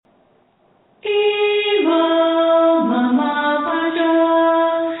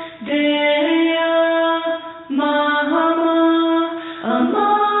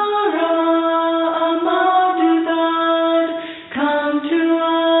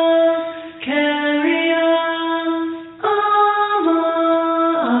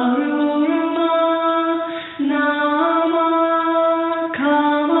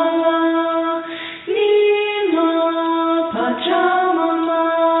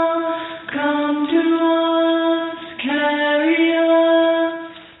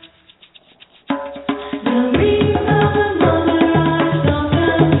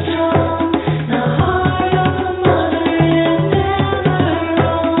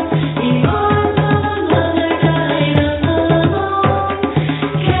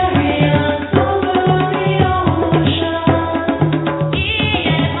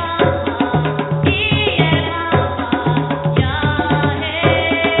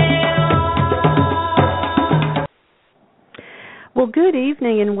Well, good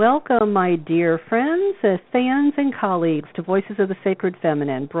evening and welcome, my dear friends, fans, and colleagues to Voices of the Sacred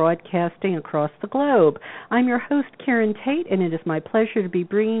Feminine, broadcasting across the globe. I'm your host, Karen Tate, and it is my pleasure to be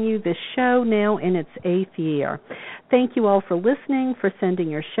bringing you this show now in its 8th year. Thank you all for listening, for sending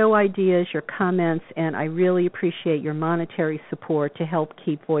your show ideas, your comments, and I really appreciate your monetary support to help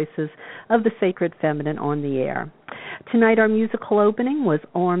keep Voices of the Sacred Feminine on the air. Tonight our musical opening was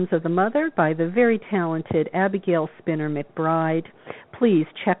Arms of the Mother by the very talented Abigail Spinner McBride. Please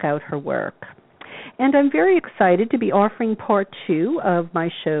check out her work. And I'm very excited to be offering part 2 of my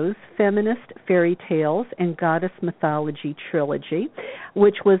shows, Feminist, Fairy Tales, and Goddess Mythology Trilogy,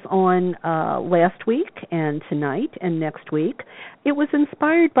 which was on last week and tonight and next week. It was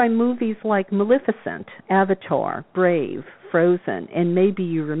inspired by movies like Maleficent, Avatar, Brave, Frozen, and maybe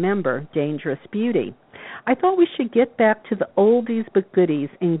you remember Dangerous Beauty. I thought we should get back to the oldies but goodies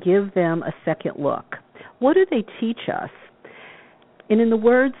and give them a second look. What do they teach us? And in the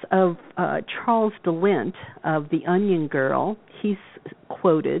words of Charles DeLint of The Onion Girl, he's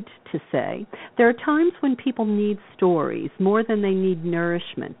quoted to say, there are times when people need stories more than they need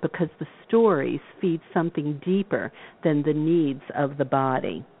nourishment because the stories feed something deeper than the needs of the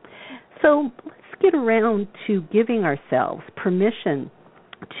body. So let's get around to giving ourselves permission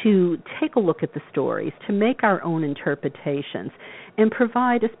to take a look at the stories, to make our own interpretations, and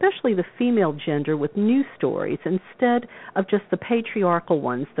provide especially the female gender with new stories instead of just the patriarchal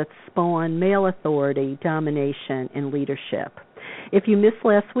ones that spawn male authority, domination, and leadership. If you missed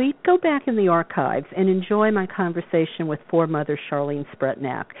last week, go back in the archives and enjoy my conversation with Foremother Charlene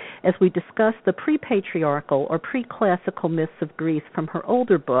Spretnak as we discuss the pre-patriarchal or pre-classical myths of Greece from her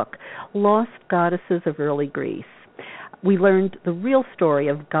older book, Lost Goddesses of Early Greece. We learned the real story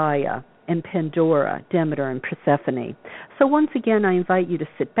of Gaia and Pandora, Demeter, and Persephone. So once again, I invite you to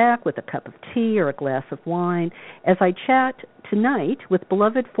sit back with a cup of tea or a glass of wine as I chat tonight with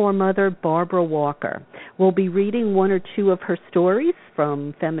beloved Foremother Barbara Walker. We'll be reading one or two of her stories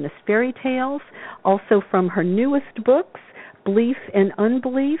from Feminist Fairy Tales, also from her newest books, Belief and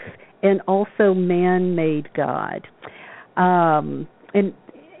Unbelief, and also Man-Made God.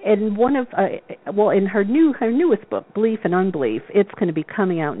 And one of, in her newest book, Belief and Unbelief, it's going to be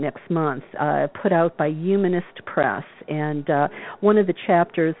coming out next month, put out by Humanist Press. And one of the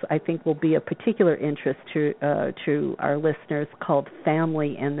chapters I think will be of particular interest to our listeners, called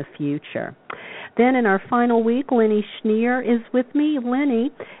Family and the Future. Then in our final week, Lenny Schneir is with me. Lenny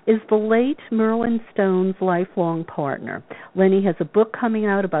is the late Merlin Stone's lifelong partner. Lenny has a book coming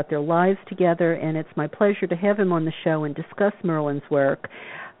out about their lives together, and it's my pleasure to have him on the show and discuss Merlin's work,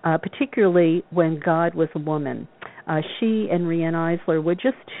 particularly When God Was a Woman. She and Rianne Eisler were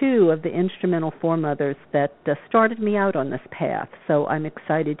just two of the instrumental foremothers that started me out on this path. So I'm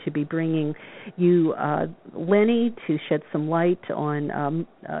excited to be bringing you Lenny to shed some light on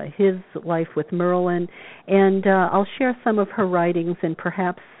his life with Merlin. And I'll share some of her writings and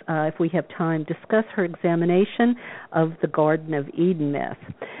perhaps, if we have time, discuss her examination of the Garden of Eden myth.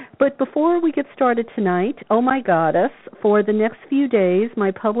 But before we get started tonight, oh my goddess, for the next few days,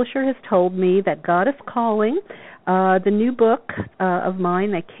 my publisher has told me that Goddess Calling, the new book of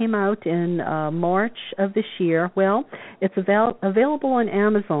mine that came out in March of this year, well, it's available on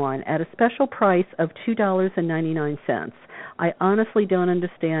Amazon at a special price of $2.99. I honestly don't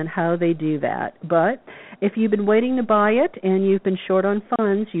understand how they do that, but if you've been waiting to buy it and you've been short on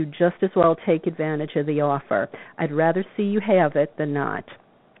funds, you just as well take advantage of the offer. I'd rather see you have it than not.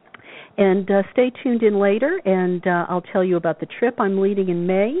 And stay tuned in later, and I'll tell you about the trip I'm leading in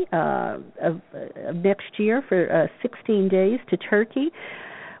May of next year for 16 days to Turkey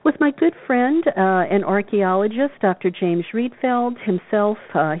with my good friend and archaeologist, Dr. James Riedfeld himself.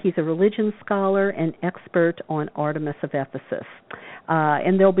 He's a religion scholar and expert on Artemis of Ephesus.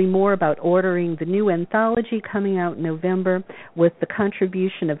 And there'll be more about ordering the new anthology coming out in November with the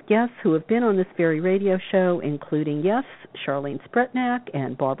contribution of guests who have been on this very radio show, including, yes, Charlene Spretnak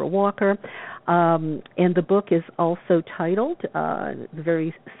and Barbara Walker. And the book is also titled,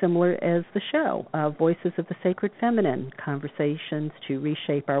 very similar as the show, Voices of the Sacred Feminine, Conversations to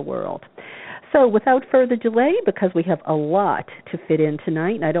Reshape Our World. So without further delay, because we have a lot to fit in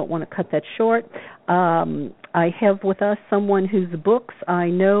tonight, and I don't want to cut that short, I have with us someone whose books I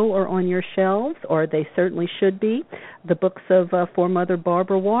know are on your shelves, or they certainly should be, the books of Foremother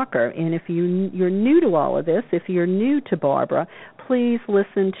Barbara Walker. And if you're new to all of this, if you're new to Barbara, please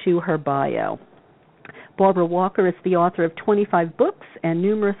listen to her bio. Barbara Walker is the author of 25 books and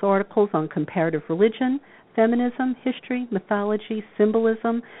numerous articles on comparative religion, feminism, history, mythology,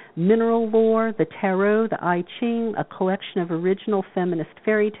 symbolism, mineral lore, the tarot, the I Ching, a collection of original feminist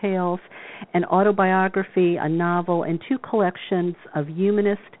fairy tales, an autobiography, a novel, and 2 collections of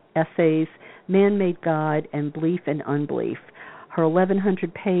humanist essays, Man-Made God and Belief and Unbelief. Her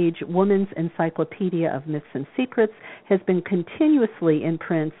 1,100-page Woman's Encyclopedia of Myths and Secrets has been continuously in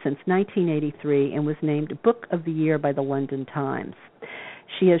print since 1983 and was named Book of the Year by the London Times.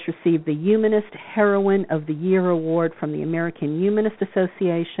 She has received the Humanist Heroine of the Year Award from the American Humanist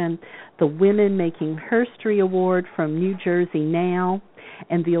Association, the Women Making History Award from New Jersey Now,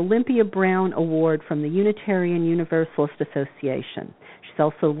 and the Olympia Brown Award from the Unitarian Universalist Association. She's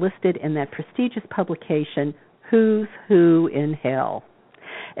also listed in that prestigious publication, Who's Who in Hell.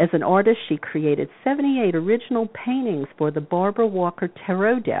 As an artist, she created 78 original paintings for the Barbara Walker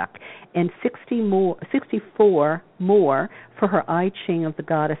Tarot deck and 64 more for her I Ching of the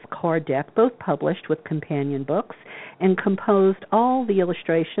Goddess card deck, both published with companion books, and composed all the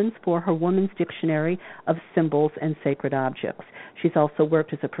illustrations for her Woman's Dictionary of Symbols and Sacred Objects. She's also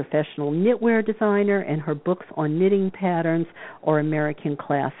worked as a professional knitwear designer, and her books on knitting patterns are American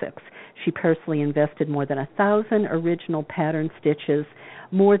classics. She personally invested more than 1,000 original pattern stitches,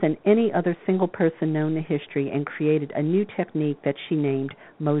 more than any other single person known in history, and created a new technique that she named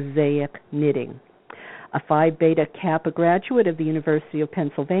mosaic knitting. A Phi Beta Kappa graduate of the University of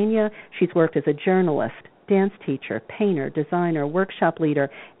Pennsylvania, she's worked as a journalist, dance teacher, painter, designer, workshop leader,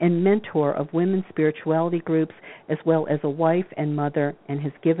 and mentor of women's spirituality groups, as well as a wife and mother, and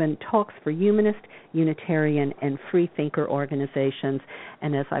has given talks for humanist, Unitarian, and free thinker organizations.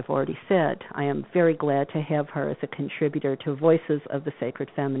 And as I've already said, I am very glad to have her as a contributor to Voices of the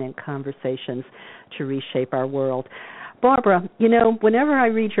Sacred Feminine Conversations to Reshape Our World. Barbara, you know, whenever I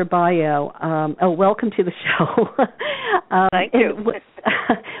read your bio, welcome to the show. Thank you.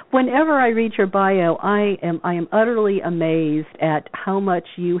 Whenever I read your bio, I am utterly amazed at how much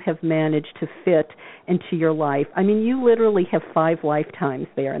you have managed to fit into your life. I mean, you literally have 5 lifetimes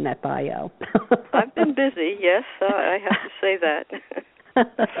there in that bio. I've been busy, yes, I have to say that.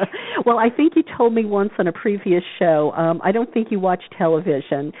 Well, I think you told me once on a previous show, I don't think you watch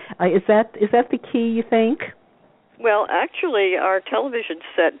television. Is that the key, you think? Well, actually, our television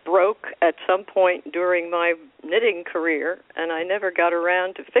set broke at some point during my knitting career, and I never got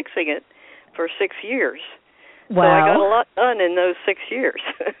around to fixing it for 6 years. Wow. So I got a lot done in those 6 years.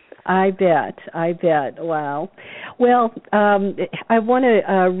 I bet. Wow. Well, I want to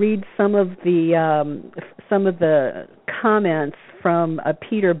read some of the comments from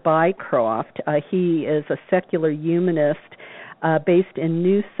Peter Bycroft. He is a secular humanist based in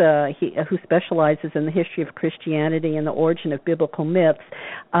Noosa, who specializes in the history of Christianity and the origin of biblical myths.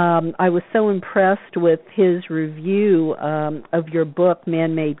 I was so impressed with his review of your book,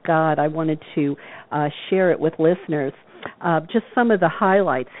 Man-Made God. I wanted to share it with listeners. Just some of the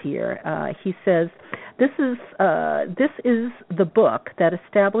highlights here. He says, this is the book that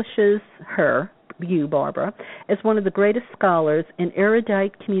establishes you, Barbara, as one of the greatest scholars and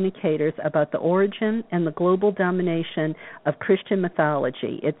erudite communicators about the origin and the global domination of Christian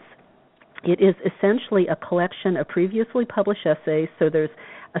mythology. It is essentially a collection of previously published essays, so there's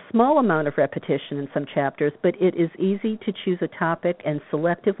a small amount of repetition in some chapters, but it is easy to choose a topic and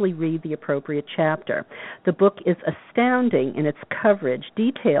selectively read the appropriate chapter. The book is astounding in its coverage,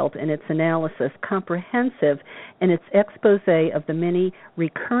 detailed in its analysis, comprehensive in its expose of the many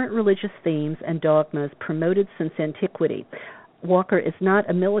recurrent religious themes and dogmas promoted since antiquity. Walker is not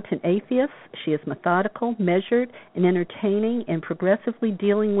a militant atheist. She is methodical, measured, and entertaining, and progressively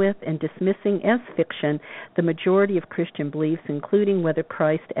dealing with and dismissing as fiction the majority of Christian beliefs, including whether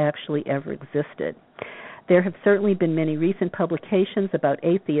Christ actually ever existed. There have certainly been many recent publications about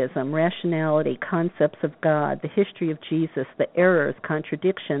atheism, rationality, concepts of God, the history of Jesus, the errors,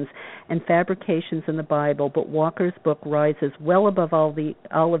 contradictions, and fabrications in the Bible, but Walker's book rises well above all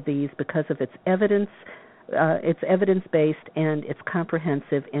of these because of its evidence. It's evidence-based and it's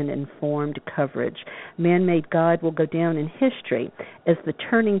comprehensive and informed coverage. Man-Made God will go down in history as the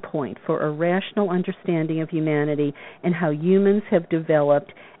turning point for a rational understanding of humanity and how humans have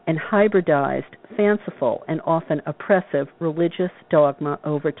developed and hybridized fanciful and often oppressive religious dogma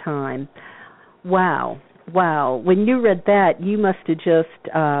over time. Wow. When you read that, you must have just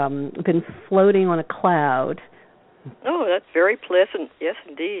been floating on a cloud. Oh, that's very pleasant. Yes,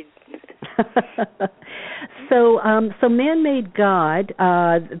 indeed. So Man-Made God,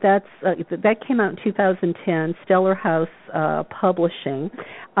 that came out in 2010, Stellar House Publishing.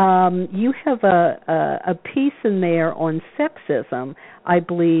 You have a piece in there on sexism, I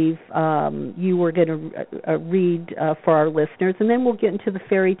believe you were going to read for our listeners, and then we'll get into the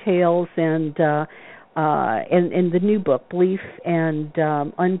fairy tales and the new book, Belief and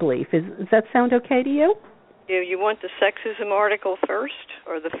Unbelief. Does that sound okay to you? You want the sexism article first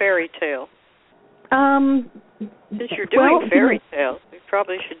or the fairy tale? Since you're doing fairy tales, we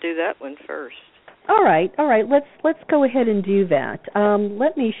probably should do that one first. All right. Let's go ahead and do that.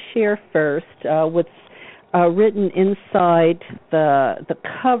 Let me share first what's written inside the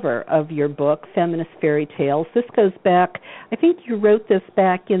cover of your book, Feminist Fairy Tales. This goes back. I think you wrote this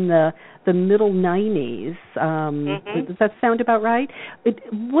back in the middle 90s. Does that sound about right?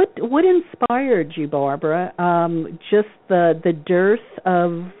 What inspired you, Barbara? Just the dearth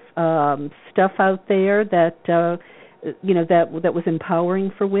of stuff out there that that was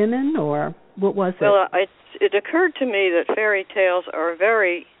empowering for women, or what was it? Well, it occurred to me that fairy tales are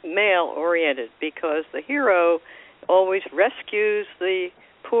very male-oriented because the hero always rescues the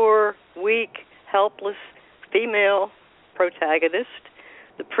poor, weak, helpless female protagonist.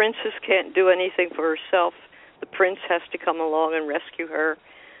 The princess can't do anything for herself. The prince has to come along and rescue her.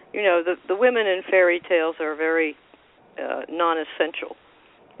 The women in fairy tales are very non-essential.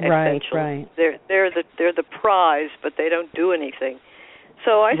 Right. They're the prize, but they don't do anything.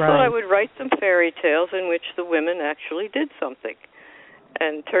 So I thought I would write some fairy tales in which the women actually did something,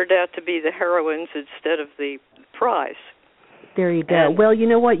 and turned out to be the heroines instead of the prize. There you go. Well, you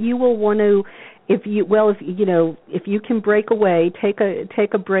know what? You will want to, if you can break away, take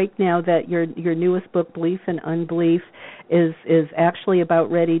a break now that your newest book, Belief and Unbelief, is actually about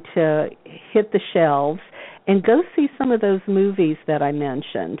ready to hit the shelves. And go see some of those movies that I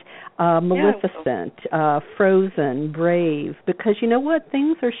mentioned, Maleficent, Frozen, Brave, because you know what?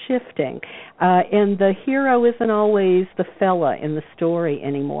 Things are shifting. And the hero isn't always the fella in the story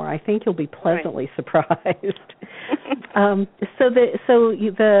anymore. I think you'll be pleasantly surprised. So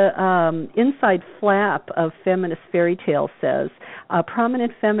the inside flap of Feminist Fairy Tale says,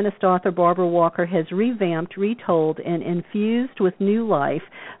 prominent feminist author Barbara Walker has revamped, retold, and infused with new life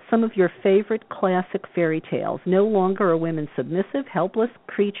some of your favorite classic fairy tales. No longer are women submissive, helpless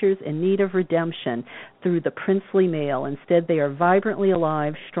creatures in need of redemption through the princely male. Instead, they are vibrantly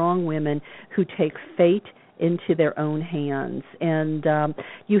alive, strong women who take fate into their own hands. And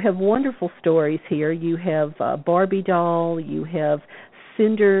you have wonderful stories here. You have Barbie doll, you have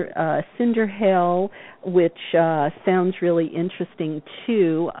Cinderhell, which sounds really interesting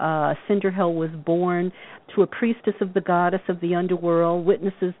too. Cinderhell was born to a priestess of the goddess of the underworld,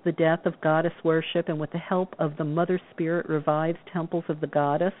 witnesses the death of goddess worship, and with the help of the mother spirit revives temples of the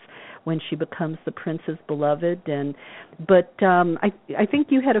goddess when she becomes the prince's beloved. But I think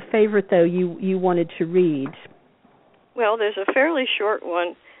you had a favorite though you wanted to read. Well, there's a fairly short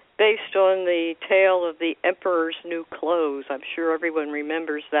one based on the tale of the Emperor's New Clothes. I'm sure everyone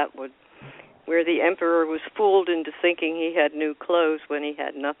remembers that one, where the Emperor was fooled into thinking he had new clothes when he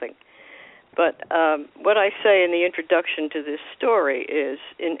had nothing. But what I say in the introduction to this story is,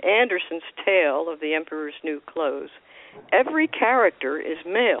 in Anderson's tale of the Emperor's New Clothes, every character is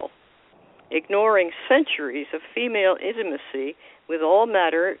male, ignoring centuries of female intimacy with all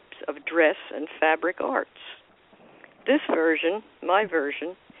matters of dress and fabric arts. This version, my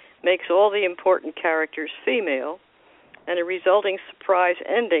version, makes all the important characters female, and a resulting surprise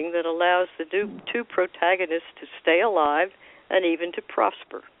ending that allows the two protagonists to stay alive and even to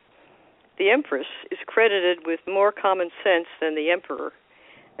prosper. The Empress is credited with more common sense than the Emperor,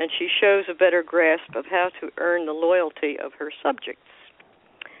 and she shows a better grasp of how to earn the loyalty of her subjects.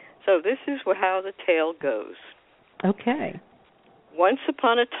 So this is how the tale goes. Okay. Once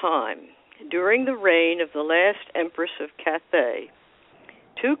upon a time, during the reign of the last Empress of Cathay,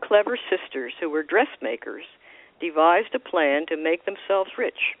 two clever sisters who were dressmakers devised a plan to make themselves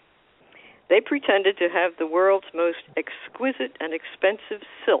rich. They pretended to have the world's most exquisite and expensive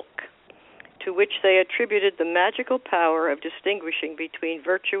silk, to which they attributed the magical power of distinguishing between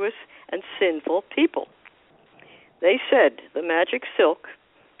virtuous and sinful people. They said the magic silk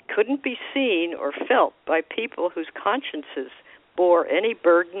couldn't be seen or felt by people whose consciences bore any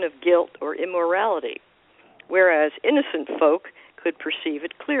burden of guilt or immorality, whereas innocent folk could perceive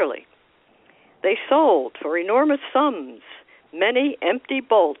it clearly. They sold for enormous sums many empty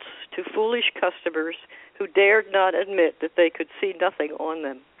bolts to foolish customers who dared not admit that they could see nothing on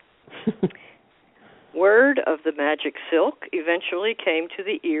them. Word of the magic silk eventually came to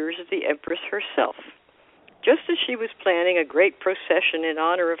the ears of the Empress herself, just as she was planning a great procession in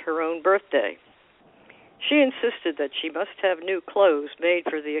honor of her own birthday. She insisted that she must have new clothes made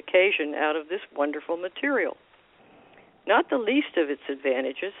for the occasion out of this wonderful material. Not the least of its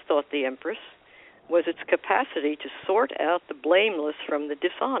advantages, thought the Empress, was its capacity to sort out the blameless from the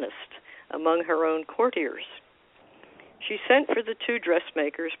dishonest among her own courtiers. She sent for the two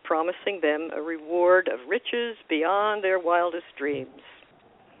dressmakers, promising them a reward of riches beyond their wildest dreams.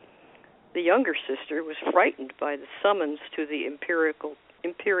 The younger sister was frightened by the summons to the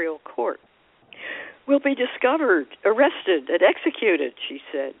imperial court. We'll be discovered, arrested, and executed, she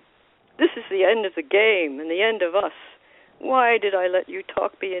said. This is the end of the game and the end of us. Why did I let you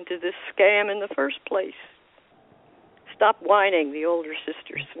talk me into this scam in the first place? Stop whining, the older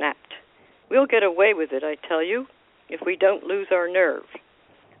sister snapped. We'll get away with it, I tell you, if we don't lose our nerve.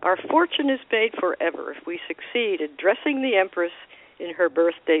 Our fortune is made forever if we succeed in dressing the Empress in her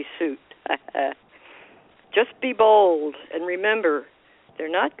birthday suit. Just be bold, and remember, they're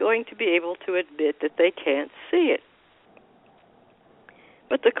not going to be able to admit that they can't see it.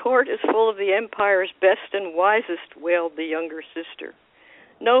 But the court is full of the Empire's best and wisest, wailed the younger sister.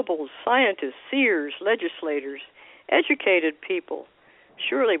 Nobles, scientists, seers, legislators, educated people.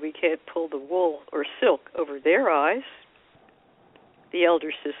 Surely we can't pull the wool or silk over their eyes. The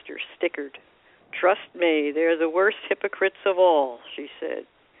elder sister stickered. Trust me, they're the worst hypocrites of all, she said.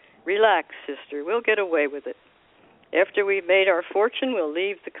 Relax, sister, we'll get away with it. After we've made our fortune, we'll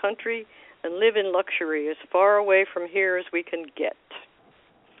leave the country and live in luxury as far away from here as we can get.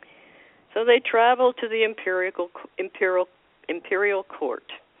 So they traveled to the imperial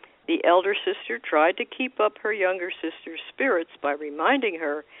court. The elder sister tried to keep up her younger sister's spirits by reminding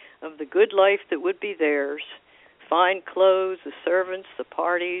her of the good life that would be theirs. Fine clothes, the servants, the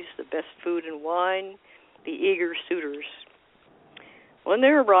parties, the best food and wine, the eager suitors. On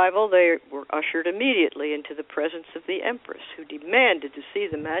their arrival, they were ushered immediately into the presence of the Empress, who demanded to see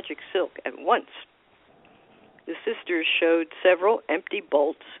the magic silk at once. The sisters showed several empty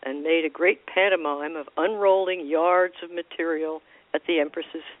bolts and made a great pantomime of unrolling yards of material at the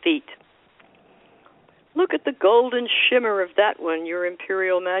Empress's feet. Look at the golden shimmer of that one, Your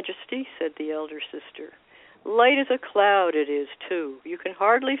Imperial Majesty, said the elder sister. Light as a cloud it is, too. You can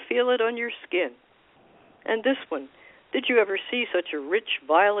hardly feel it on your skin. And this one, did you ever see such a rich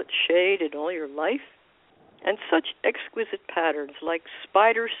violet shade in all your life? And such exquisite patterns like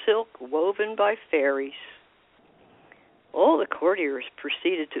spider silk woven by fairies. All the courtiers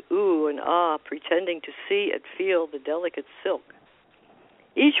proceeded to ooh and ah, pretending to see and feel the delicate silk.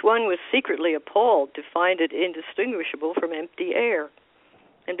 Each one was secretly appalled to find it indistinguishable from empty air,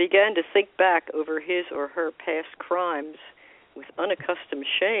 and began to think back over his or her past crimes with unaccustomed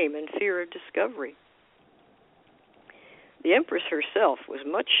shame and fear of discovery. The Empress herself was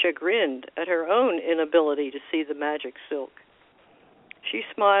much chagrined at her own inability to see the magic silk. She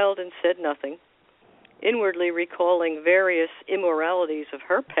smiled and said nothing, inwardly recalling various immoralities of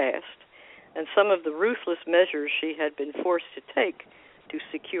her past and some of the ruthless measures she had been forced to take to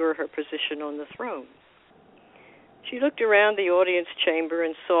secure her position on the throne. She looked around the audience chamber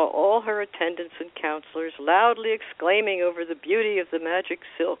and saw all her attendants and counselors loudly exclaiming over the beauty of the magic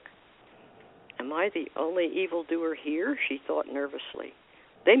silk. Am I the only evildoer here? She thought nervously.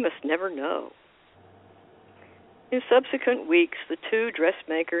 They must never know. In subsequent weeks, the two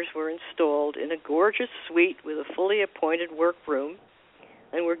dressmakers were installed in a gorgeous suite with a fully appointed workroom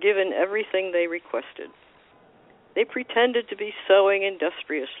and were given everything they requested. They pretended to be sewing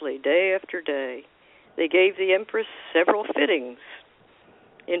industriously day after day. They gave the Empress several fittings.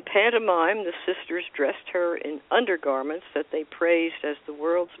 In pantomime, the sisters dressed her in undergarments that they praised as the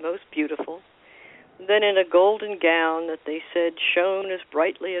world's most beautiful, then in a golden gown that they said shone as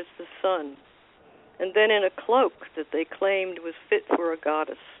brightly as the sun, and then in a cloak that they claimed was fit for a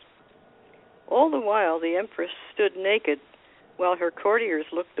goddess. All the while, the Empress stood naked, while her courtiers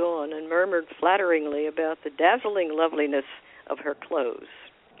looked on and murmured flatteringly about the dazzling loveliness of her clothes.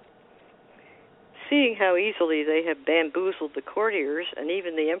 Seeing how easily they had bamboozled the courtiers and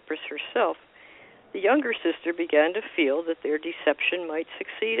even the Empress herself, the younger sister began to feel that their deception might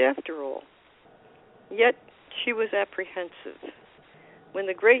succeed after all. Yet she was apprehensive. When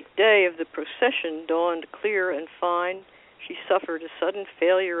the great day of the procession dawned clear and fine, she suffered a sudden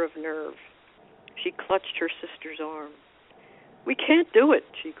failure of nerve. She clutched her sister's arm. We can't do it,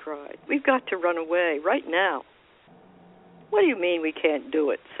 she cried. We've got to run away, right now. What do you mean we can't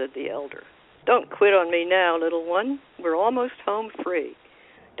do it, said the elder. Don't quit on me now, little one. We're almost home free.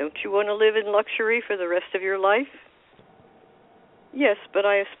 Don't you want to live in luxury for the rest of your life? Yes, but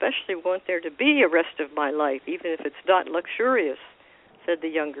I especially want there to be a rest of my life, even if it's not luxurious, said the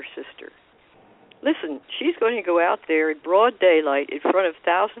younger sister. Listen, she's going to go out there in broad daylight in front of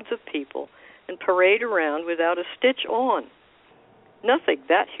thousands of people and parade around without a stitch on. Nothing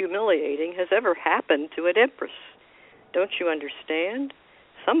that humiliating has ever happened to an empress. Don't you understand?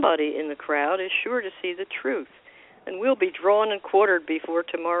 Somebody in the crowd is sure to see the truth, and we'll be drawn and quartered before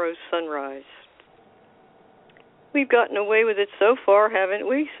tomorrow's sunrise. We've gotten away with it so far, haven't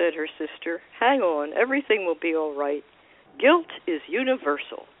we? Said her sister. Hang on, everything will be all right. Guilt is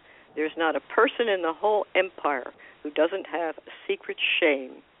universal. There's not a person in the whole empire who doesn't have a secret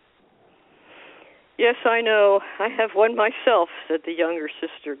shame. Yes, I know. I have one myself, said the younger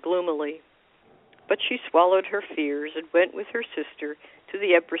sister gloomily. But she swallowed her fears and went with her sister to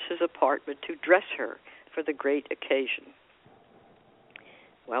the Empress's apartment to dress her for the great occasion.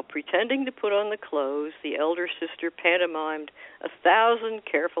 While pretending to put on the clothes, the elder sister pantomimed 1,000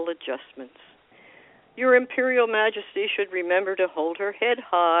 careful adjustments. Your Imperial Majesty should remember to hold her head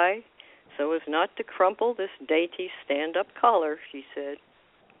high so as not to crumple this dainty stand-up collar, she said.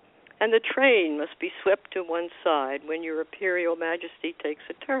 And the train must be swept to one side when your Imperial Majesty takes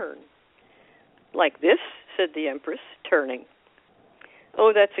a turn. Like this, said the Empress, turning.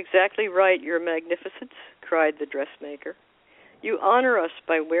 Oh, that's exactly right, Your Magnificence, cried the dressmaker. You honor us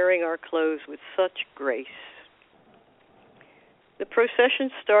by wearing our clothes with such grace. The procession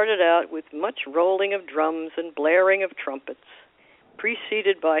started out with much rolling of drums and blaring of trumpets,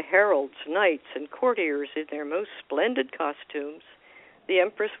 preceded by heralds, knights, and courtiers in their most splendid costumes. The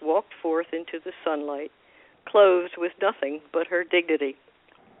Empress walked forth into the sunlight, clothed with nothing but her dignity.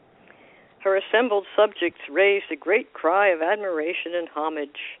 Her assembled subjects raised a great cry of admiration and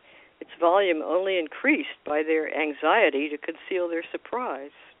homage, its volume only increased by their anxiety to conceal their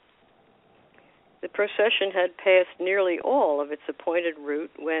surprise. The procession had passed nearly all of its appointed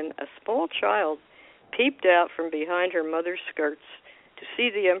route when a small child peeped out from behind her mother's skirts to see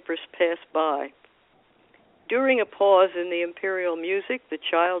the Empress pass by. During a pause in the imperial music, the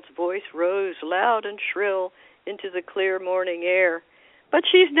child's voice rose loud and shrill into the clear morning air. But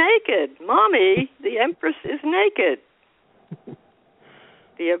she's naked! Mommy, the Empress is naked!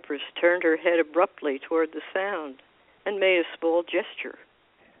 The Empress turned her head abruptly toward the sound and made a small gesture.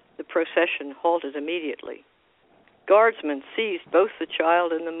 The procession halted immediately. Guardsmen seized both the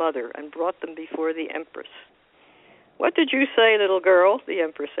child and the mother and brought them before the Empress. What did you say, little girl? The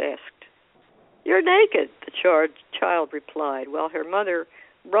Empress asked. You're naked, the child replied, while her mother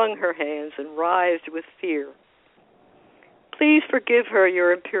wrung her hands and writhed with fear. Please forgive her,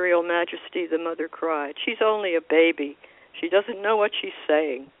 Your Imperial Majesty, the mother cried. She's only a baby. She doesn't know what she's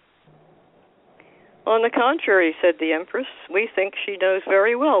saying. On the contrary, said the Empress, we think she knows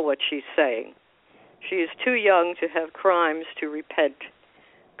very well what she's saying. She is too young to have crimes to repent.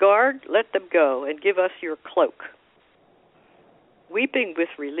 Guard, let them go, and give us your cloak. Weeping with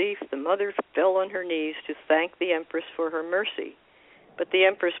relief, the mother fell on her knees to thank the Empress for her mercy, but the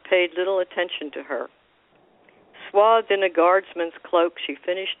Empress paid little attention to her. Swathed in a guardsman's cloak, she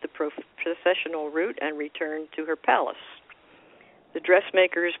finished the processional route and returned to her palace. The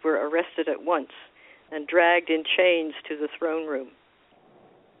dressmakers were arrested at once and dragged in chains to the throne room.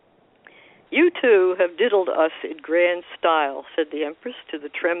 You two have diddled us in grand style, said the Empress to the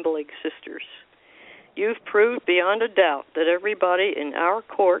trembling sisters. You've proved beyond a doubt that everybody in our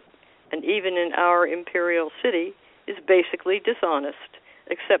court, and even in our imperial city, is basically dishonest,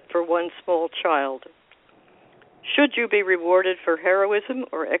 except for one small child. Should you be rewarded for heroism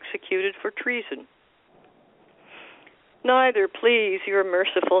or executed for treason? Neither, please, your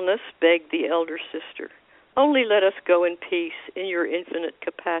mercifulness, begged the elder sister. Only let us go in peace in your infinite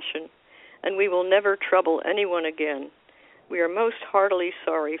compassion, and we will never trouble anyone again. We are most heartily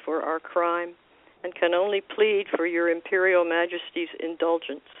sorry for our crime, and can only plead for your Imperial Majesty's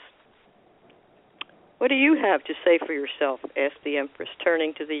indulgence. What do you have to say for yourself? Asked the Empress,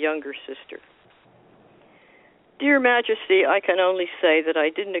 turning to the younger sister. Dear Majesty, I can only say that I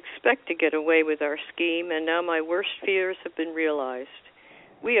didn't expect to get away with our scheme, and now my worst fears have been realized.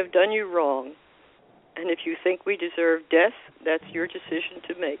 We have done you wrong, and if you think we deserve death, that's your decision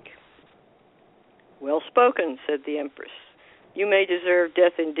to make. Well spoken, said the Empress. You may deserve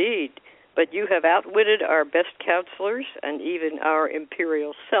death indeed, but you have outwitted our best counselors and even our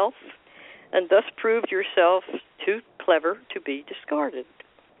imperial self, and thus proved yourself too clever to be discarded.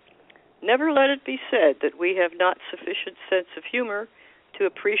 Never let it be said that we have not sufficient sense of humor to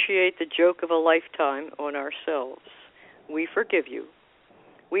appreciate the joke of a lifetime on ourselves. We forgive you.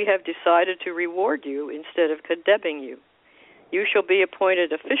 We have decided to reward you instead of condemning you. You shall be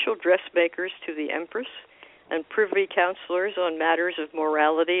appointed official dressmakers to the Empress and privy counselors on matters of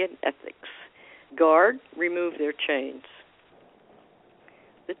morality and ethics. Guard, remove their chains.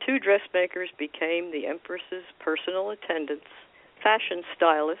 The two dressmakers became the Empress's personal attendants, fashion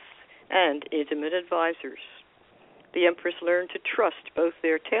stylists, and intimate advisors. The Empress learned to trust both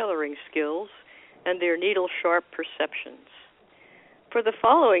their tailoring skills and their needle-sharp perceptions. For the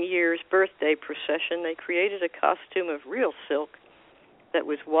following year's birthday procession, they created a costume of real silk that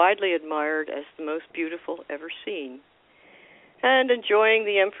was widely admired as the most beautiful ever seen. And enjoying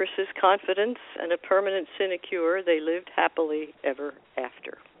the Empress's confidence and a permanent sinecure, they lived happily ever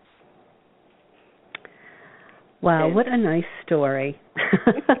after. Wow, what a nice story.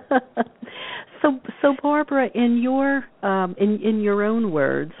 So, Barbara, in your own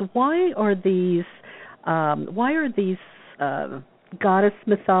words, why are these goddess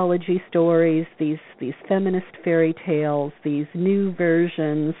mythology stories, these feminist fairy tales, these new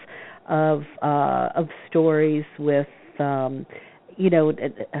versions of stories with the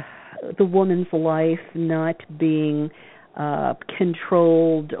woman's life not being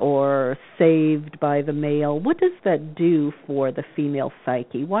controlled or saved by the male? What does that do for the female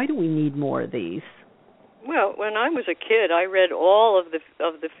psyche? Why do we need more of these? Well, when I was a kid, I read all of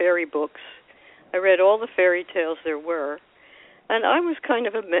the fairy books. I read all the fairy tales there were, and I was kind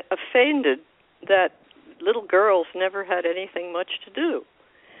of offended that little girls never had anything much to do.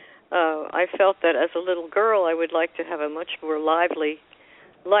 I felt that as a little girl, I would like to have a much more lively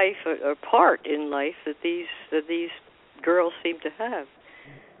life or part in life that these girls seem to have.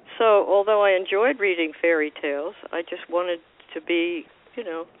 So, although I enjoyed reading fairy tales, I just wanted to be,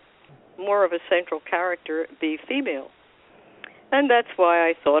 more of a central character, be female. And that's why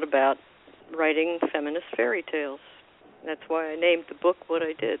I thought about writing feminist fairy tales. That's why I named the book what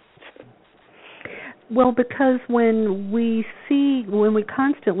I did. Well, because when we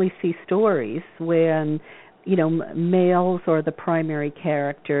constantly see stories when, males are the primary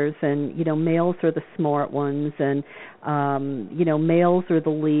characters and, males are the smart ones and, males are the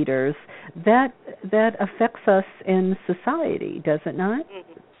leaders, that affects us in society, does it not?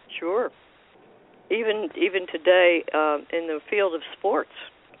 Mm-hmm. Sure. Even today, in the field of sports,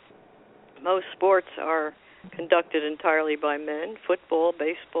 most sports are conducted entirely by men. Football,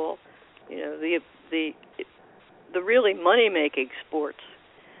 baseball, the really money-making sports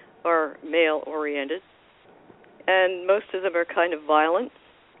are male-oriented, and most of them are kind of violent,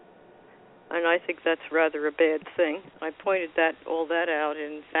 and I think that's rather a bad thing. I pointed all that out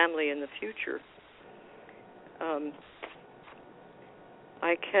in Family in the Future.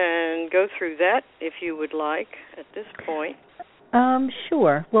 I can go through that if you would like at this point.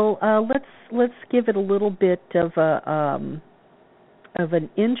 Sure. Well, let's give it a little bit of an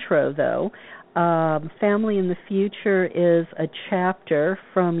intro, though. Family in the Future is a chapter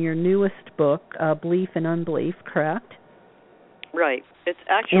from your newest book, Belief and Unbelief, correct? Right. It's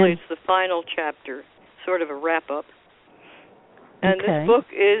the final chapter, sort of a wrap-up. And This book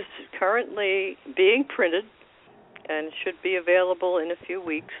is currently being printed and should be available in a few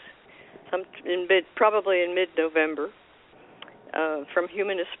weeks, probably in mid-November, from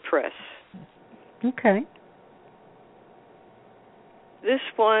Humanist Press. Okay. This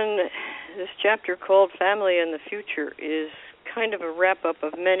chapter called Family in the Future is kind of a wrap-up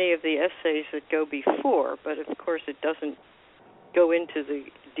of many of the essays that go before, but of course it doesn't go into the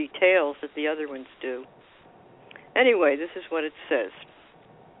details that the other ones do. Anyway, this is what it says.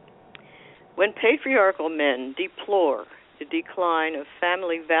 When patriarchal men deplore the decline of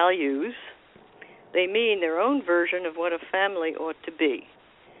family values, they mean their own version of what a family ought to be.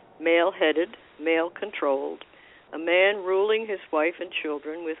 Male-headed, male-controlled, a man ruling his wife and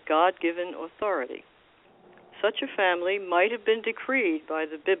children with God-given authority. Such a family might have been decreed by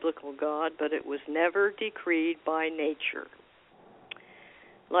the biblical God, but it was never decreed by nature.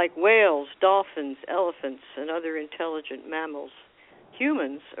 Like whales, dolphins, elephants, and other intelligent mammals,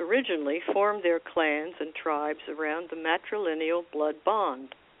 humans originally formed their clans and tribes around the matrilineal blood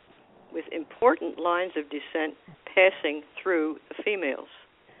bond, with important lines of descent passing through the females.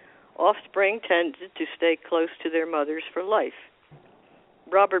 Offspring tended to stay close to their mothers for life.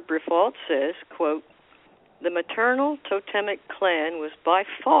 Robert Briffault says, quote, "The maternal totemic clan was by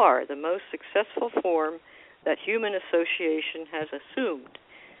far the most successful form that human association has assumed.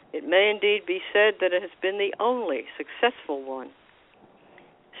 It may indeed be said that it has been the only successful one.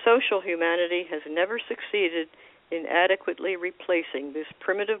 Social humanity has never succeeded in adequately replacing this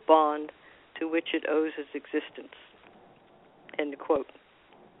primitive bond to which it owes its existence." End quote.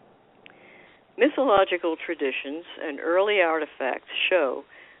 Mythological traditions and early artifacts show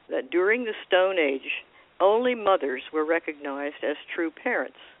that during the Stone Age, only mothers were recognized as true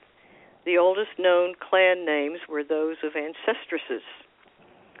parents. The oldest known clan names were those of ancestresses.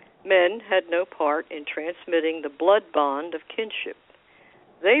 Men had no part in transmitting the blood bond of kinship.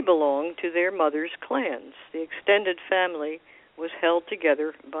 They belonged to their mothers' clans. The extended family was held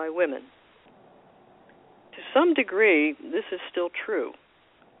together by women. To some degree, this is still true.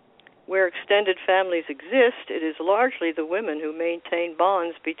 Where extended families exist, it is largely the women who maintain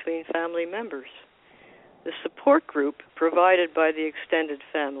bonds between family members. The support group provided by the extended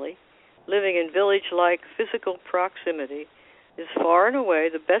family, living in village-like physical proximity, is far and away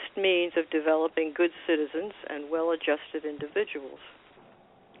the best means of developing good citizens and well-adjusted individuals.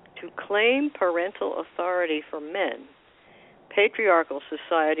 To claim parental authority for men Patriarchal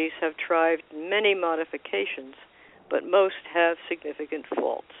societies have tried many modifications, but most have significant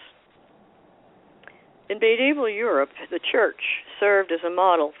faults. In medieval Europe, the Church served as a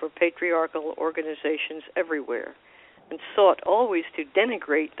model for patriarchal organizations everywhere and sought always to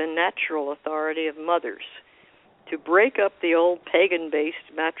denigrate the natural authority of mothers, to break up the old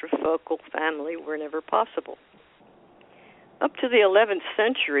pagan-based matrifocal family wherever possible. Up to the 11th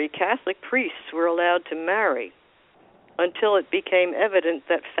century, Catholic priests were allowed to marry until it became evident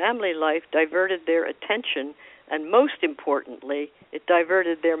that family life diverted their attention, and most importantly, it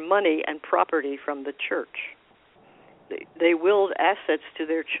diverted their money and property from the church. They willed assets to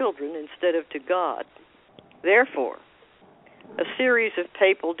their children instead of to God. Therefore, a series of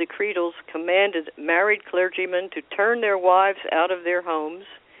papal decretals commanded married clergymen to turn their wives out of their homes,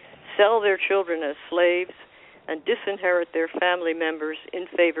 sell their children as slaves, and disinherit their family members in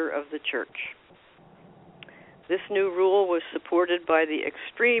favor of the church. This new rule was supported by the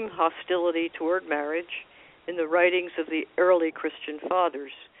extreme hostility toward marriage in the writings of the early Christian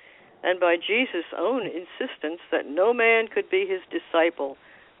fathers, and by Jesus' own insistence that no man could be his disciple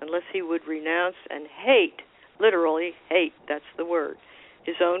unless he would renounce and hate, literally hate, that's the word,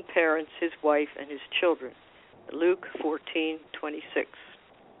 his own parents, his wife, and his children. Luke 14:26.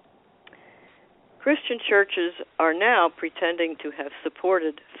 Christian churches are now pretending to have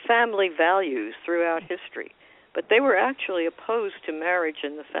supported family values throughout history, but they were actually opposed to marriage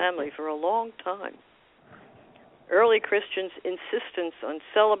and the family for a long time. Early Christians' insistence on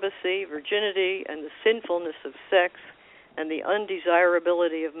celibacy, virginity, and the sinfulness of sex and the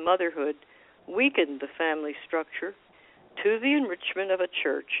undesirability of motherhood weakened the family structure to the enrichment of a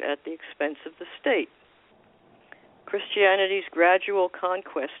church at the expense of the state. Christianity's gradual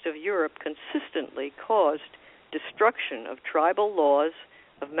conquest of Europe consistently caused destruction of tribal laws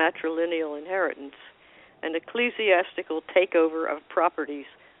of matrilineal inheritance and ecclesiastical takeover of properties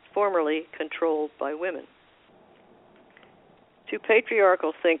formerly controlled by women. To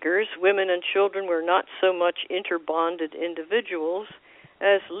patriarchal thinkers, women and children were not so much interbonded individuals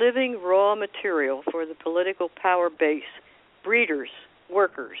as living raw material for the political power base, breeders,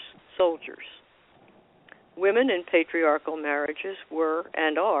 workers, soldiers. Women in patriarchal marriages were,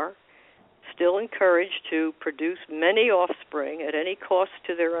 and are, still encouraged to produce many offspring at any cost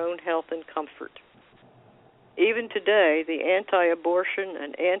to their own health and comfort. Even today, the anti-abortion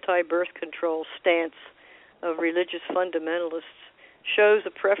and anti-birth control stance of religious fundamentalists shows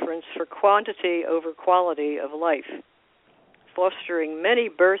a preference for quantity over quality of life, fostering many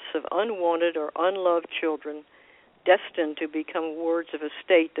births of unwanted or unloved children destined to become wards of a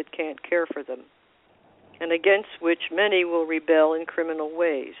state that can't care for them, and against which many will rebel in criminal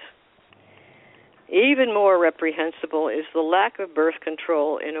ways. Even more reprehensible is the lack of birth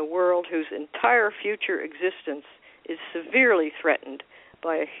control in a world whose entire future existence is severely threatened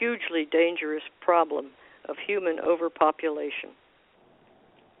by a hugely dangerous problem of human overpopulation.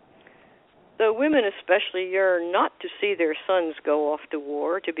 Though women especially yearn not to see their sons go off to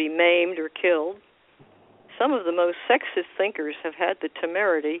war, to be maimed or killed, some of the most sexist thinkers have had the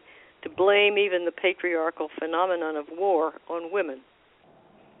temerity to blame even the patriarchal phenomenon of war on women.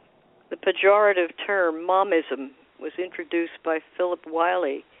 The pejorative term momism was introduced by Philip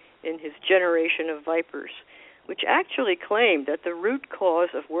Wiley in his Generation of Vipers, which actually claimed that the root cause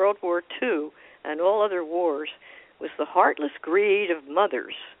of World War II and all other wars was the heartless greed of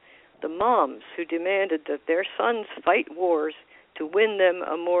mothers, the moms who demanded that their sons fight wars to win them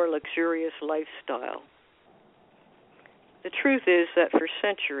a more luxurious lifestyle. The truth is that for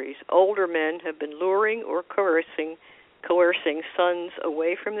centuries, older men have been luring or coercing sons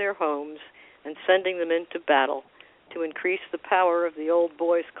away from their homes and sending them into battle to increase the power of the old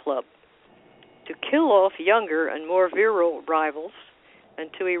boys club, to kill off younger and more virile rivals, and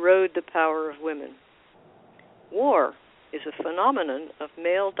to erode the power of women. War is a phenomenon of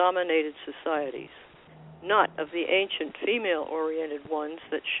male-dominated societies, not of the ancient female-oriented ones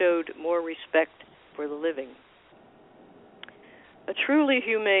that showed more respect for the living. A truly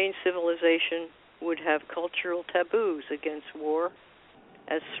humane civilization would have cultural taboos against war,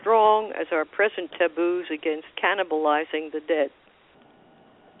 as strong as our present taboos against cannibalizing the dead.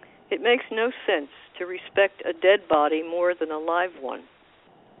 It makes no sense to respect a dead body more than a live one.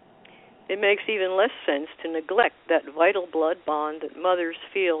 It makes even less sense to neglect that vital blood bond that mothers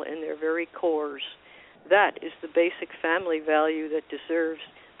feel in their very cores. That is the basic family value that deserves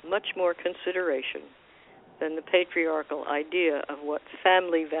much more consideration than the patriarchal idea of what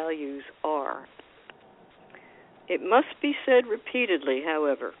family values are. It must be said repeatedly,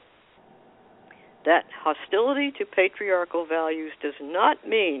 however, that hostility to patriarchal values does not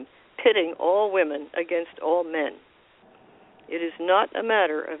mean pitting all women against all men. It is not a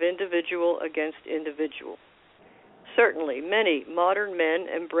matter of individual against individual. Certainly, many modern men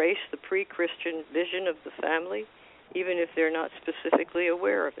embrace the pre-Christian vision of the family, even if they're not specifically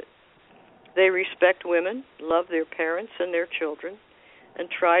aware of it. They respect women, love their parents and their children, and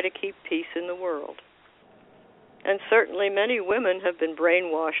try to keep peace in the world. And certainly many women have been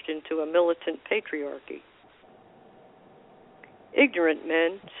brainwashed into a militant patriarchy. Ignorant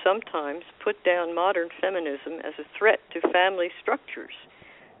men sometimes put down modern feminism as a threat to family structures,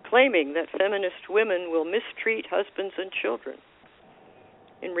 claiming that feminist women will mistreat husbands and children.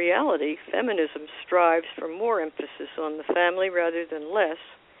 In reality, feminism strives for more emphasis on the family rather than less,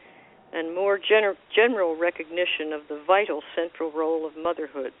 and more general recognition of the vital central role of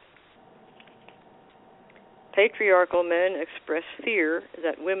motherhood. Patriarchal men express fear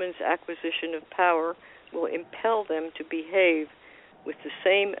that women's acquisition of power will impel them to behave with the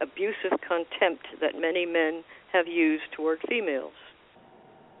same abusive contempt that many men have used toward females.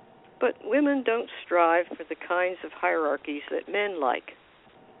 But women don't strive for the kinds of hierarchies that men like,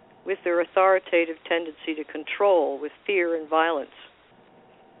 with their authoritative tendency to control with fear and violence.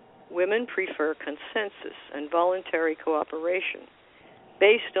 Women prefer consensus and voluntary cooperation,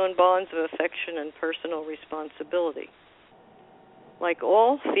 based on bonds of affection and personal responsibility. Like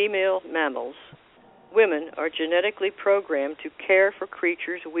all female mammals, women are genetically programmed to care for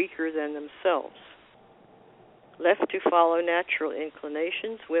creatures weaker than themselves. Left to follow natural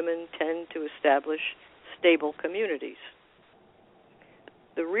inclinations, women tend to establish stable communities.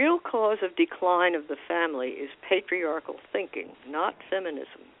 The real cause of decline of the family is patriarchal thinking, not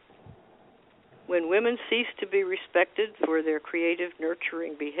feminism. When women cease to be respected for their creative,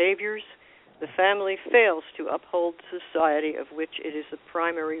 nurturing behaviors, the family fails to uphold the society of which it is the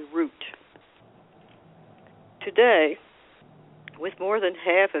primary root. Today, with more than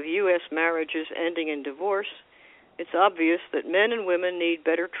half of U.S. marriages ending in divorce, it's obvious that men and women need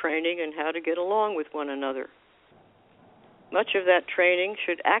better training in how to get along with one another. Much of that training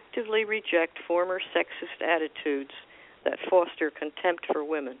should actively reject former sexist attitudes that foster contempt for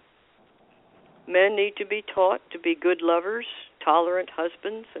women. Men need to be taught to be good lovers, tolerant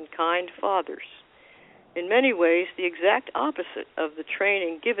husbands, and kind fathers. In many ways, the exact opposite of the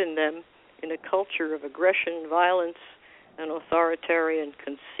training given them in a culture of aggression, violence, and authoritarian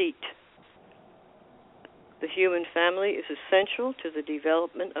conceit. The human family is essential to the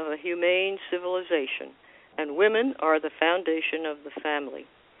development of a humane civilization, and women are the foundation of the family.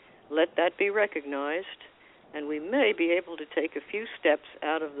 Let that be recognized, and we may be able to take a few steps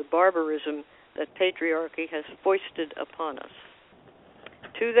out of the barbarism that patriarchy has foisted upon us.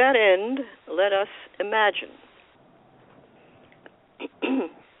 To that end, let us imagine.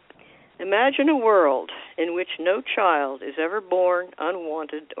 Imagine a world in which no child is ever born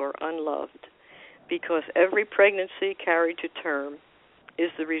unwanted or unloved, because every pregnancy carried to term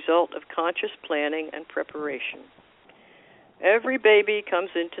is the result of conscious planning and preparation. Every baby comes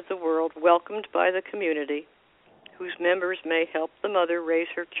into the world welcomed by the community, whose members may help the mother raise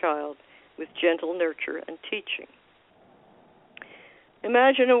her child with gentle nurture and teaching.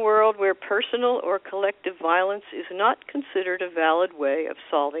 Imagine a world where personal or collective violence is not considered a valid way of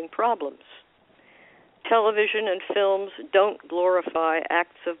solving problems. Television and films don't glorify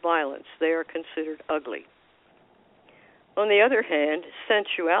acts of violence. They are considered ugly. On the other hand,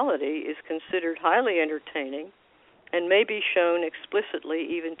 sensuality is considered highly entertaining and may be shown explicitly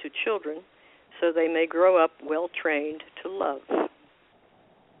even to children, so they may grow up well-trained to love.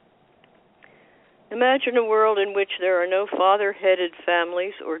 Imagine a world in which there are no father-headed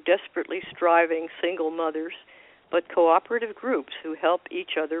families or desperately striving single mothers, but cooperative groups who help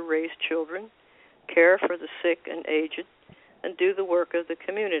each other raise children, care for the sick and aged, and do the work of the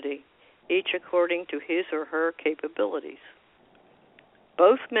community, each according to his or her capabilities.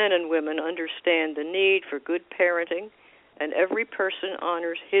 Both men and women understand the need for good parenting, and every person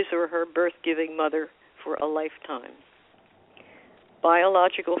honors his or her birth-giving mother for a lifetime.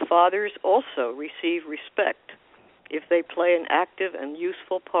 Biological fathers also receive respect if they play an active and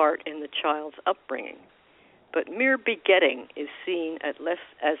useful part in the child's upbringing, but mere begetting is seen as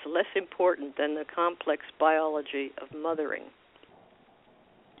less important than the complex biology of mothering.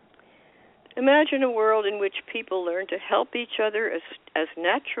 Imagine a world in which people learn to help each other as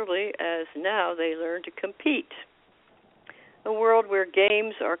naturally as now they learn to compete. A world where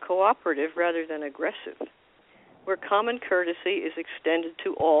games are cooperative rather than aggressive, where common courtesy is extended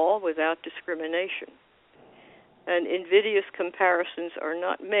to all without discrimination, and invidious comparisons are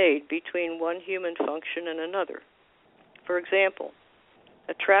not made between one human function and another. For example,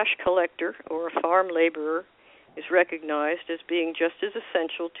 a trash collector or a farm laborer is recognized as being just as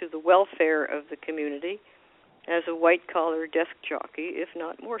essential to the welfare of the community as a white-collar desk jockey, if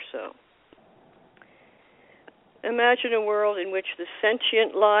not more so. Imagine a world in which the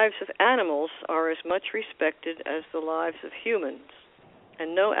sentient lives of animals are as much respected as the lives of humans,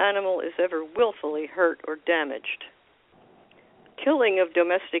 and no animal is ever willfully hurt or damaged. Killing of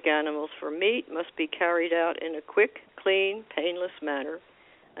domestic animals for meat must be carried out in a quick, clean, painless manner,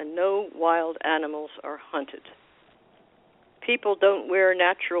 and no wild animals are hunted. People don't wear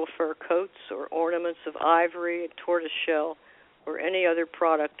natural fur coats or ornaments of ivory, tortoiseshell, or any other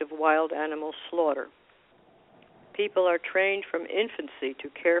product of wild animal slaughter. People are trained from infancy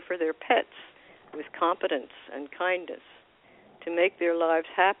to care for their pets with competence and kindness, to make their lives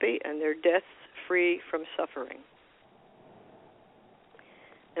happy and their deaths free from suffering.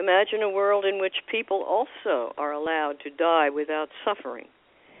 Imagine a world in which people also are allowed to die without suffering,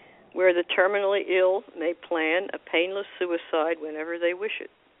 where the terminally ill may plan a painless suicide whenever they wish it.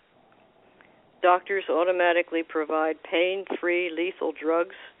 Doctors automatically provide pain-free lethal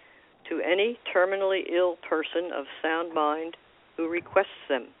drugs to any terminally ill person of sound mind who requests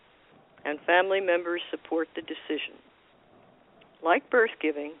them, and family members support the decision. Like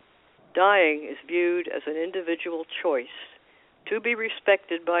birth-giving, dying is viewed as an individual choice to be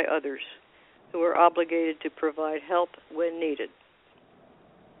respected by others who are obligated to provide help when needed.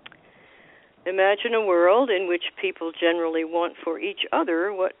 Imagine a world in which people generally want for each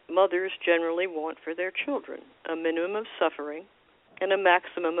other what mothers generally want for their children, a minimum of suffering and a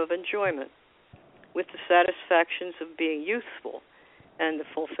maximum of enjoyment, with the satisfactions of being youthful and the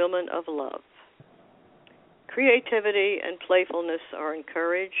fulfillment of love. Creativity and playfulness are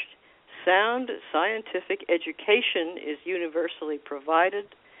encouraged. Sound scientific education is universally provided.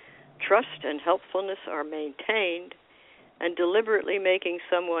 Trust and helpfulness are maintained, and deliberately making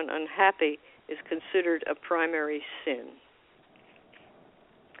someone unhappy is considered a primary sin.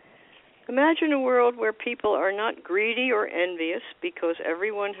 Imagine a world where people are not greedy or envious because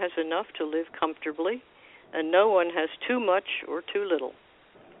everyone has enough to live comfortably and no one has too much or too little.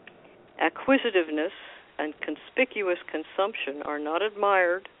 Acquisitiveness and conspicuous consumption are not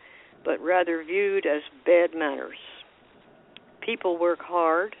admired, but rather viewed as bad manners. People work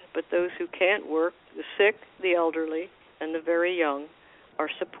hard, but those who can't work, the sick, the elderly, and the very young, are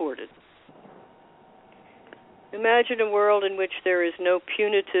supported. Imagine a world in which there is no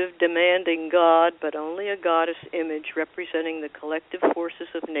punitive, demanding God, but only a goddess image representing the collective forces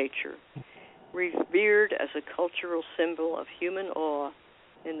of nature, revered as a cultural symbol of human awe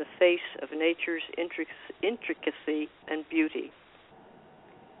in the face of nature's intricacy and beauty.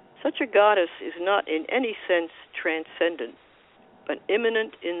 Such a goddess is not in any sense transcendent, but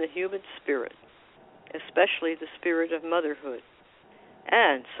immanent in the human spirit, especially the spirit of motherhood,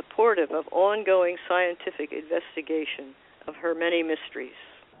 and supportive of ongoing scientific investigation of her many mysteries.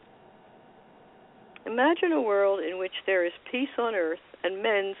 Imagine a world in which there is peace on earth and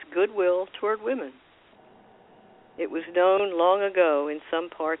men's goodwill toward women. It was known long ago in some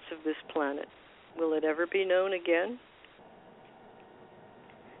parts of this planet. Will it ever be known again?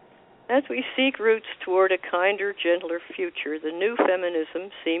 As we seek routes toward a kinder, gentler future, the new feminism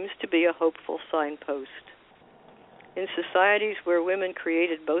seems to be a hopeful signpost. In societies where women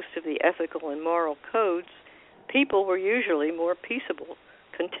created most of the ethical and moral codes, people were usually more peaceable,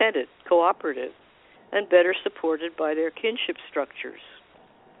 contented, cooperative, and better supported by their kinship structures.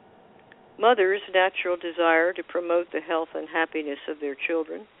 Mothers' natural desire to promote the health and happiness of their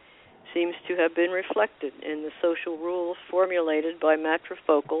children seems to have been reflected in the social rules formulated by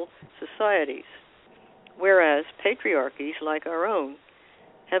matrifocal societies, whereas patriarchies like our own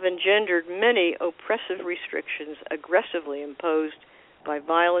have engendered many oppressive restrictions aggressively imposed by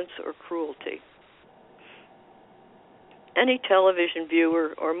violence or cruelty. Any television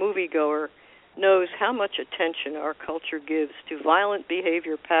viewer or moviegoer knows how much attention our culture gives to violent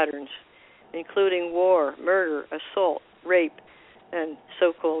behavior patterns, including war, murder, assault, rape, and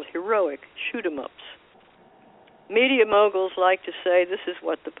so-called heroic shoot-'em-ups. Media moguls like to say this is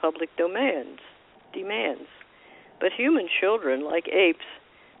what the public demands. But human children, like apes,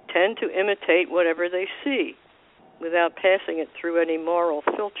 tend to imitate whatever they see without passing it through any moral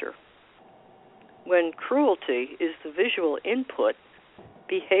filter. When cruelty is the visual input,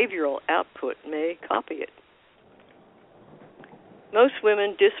 behavioral output may copy it. Most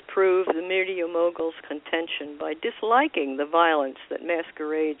women disprove the media mogul's contention by disliking the violence that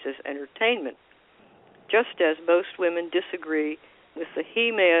masquerades as entertainment, just as most women disagree with the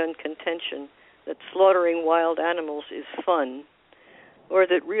He-Man contention that slaughtering wild animals is fun, or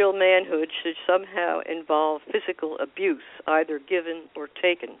that real manhood should somehow involve physical abuse, either given or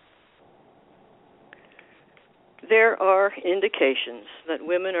taken. There are indications that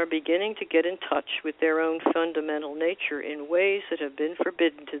women are beginning to get in touch with their own fundamental nature in ways that have been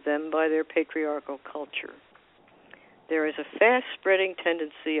forbidden to them by their patriarchal culture. There is a fast-spreading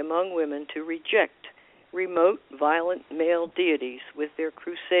tendency among women to reject remote, violent male deities with their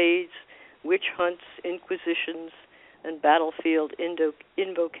crusades, witch hunts, inquisitions, and battlefield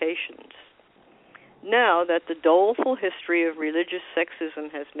invocations. Now that the doleful history of religious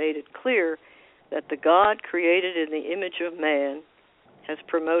sexism has made it clear that the God created in the image of man has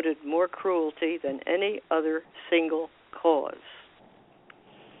promoted more cruelty than any other single cause.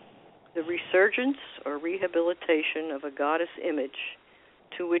 The resurgence or rehabilitation of a goddess image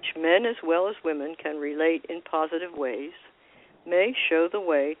to which men as well as women can relate in positive ways may show the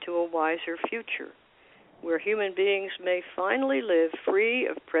way to a wiser future, where human beings may finally live free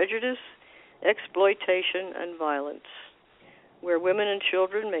of prejudice, exploitation, and violence, where women and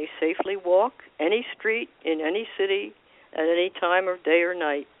children may safely walk any street in any city at any time of day or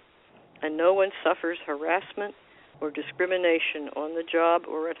night, and no one suffers harassment or discrimination on the job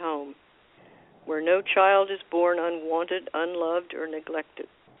or at home, where no child is born unwanted, unloved, or neglected.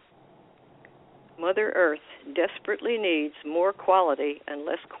 Mother Earth desperately needs more quality and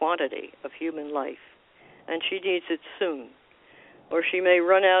less quantity of human life, and she needs it soon, or she may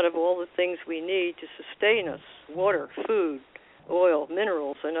run out of all the things we need to sustain us: water, food, oil,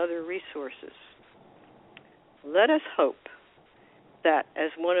 minerals, and other resources. Let us hope that,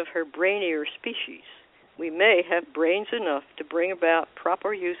 as one of her brainier species, we may have brains enough to bring about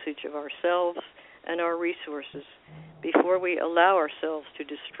proper usage of ourselves and our resources before we allow ourselves to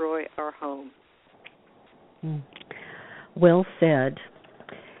destroy our home. Well said.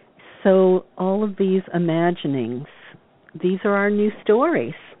 So all of these imaginings, these are our new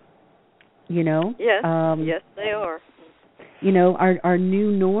stories, you know? Yes, yes, they are. You know, our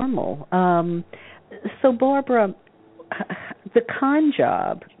new normal. So, Barbara, the con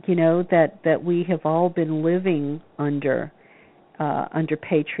job, you know, that we have all been living under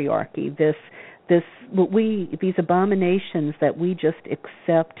patriarchy, these abominations that we just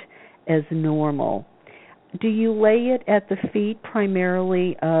accept as normal. Do you lay it at the feet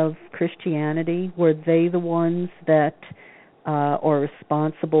primarily of Christianity? Were they the ones that are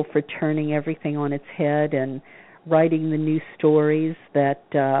responsible for turning everything on its head and writing the new stories that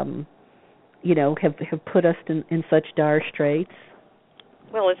have put us in such dire straits?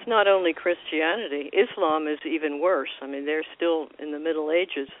 Well, it's not only Christianity. Islam is even worse. I mean, they're still in the Middle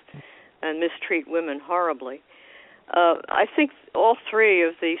Ages and mistreat women horribly. I think all three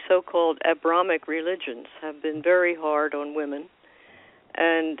of the so-called Abrahamic religions have been very hard on women,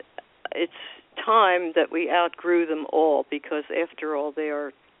 and it's time that we outgrew them all, because after all, they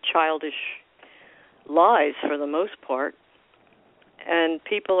are childish lies for the most part, and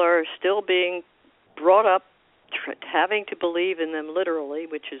people are still being brought up having to believe in them literally,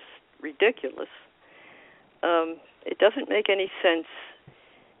 which is ridiculous. It doesn't make any sense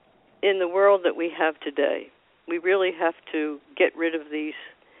in the world that we have today. We really have to get rid of these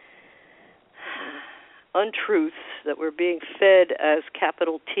untruths that we're being fed as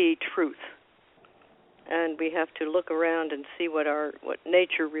capital T truth. And we have to look around and see what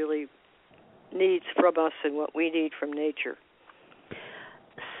nature really needs from us and what we need from nature.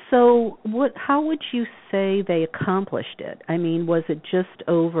 So how would you say they accomplished it? I mean, was it just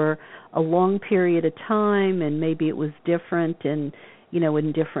over a long period of time, and maybe it was different in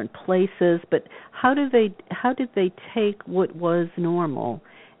different places, but how did they take what was normal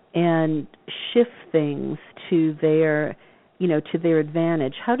and shift things to their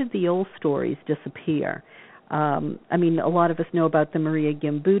advantage? How did the old stories disappear? I mean, a lot of us know about the Maria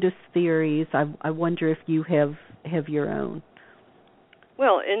Gimbutas theories. I wonder if you have your own.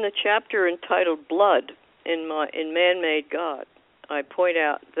 Well, in the chapter entitled Blood in Man-Made God, I point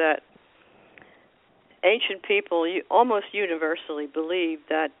out that ancient people almost universally believe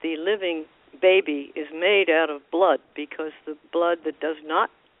that the living baby is made out of blood, because the blood that does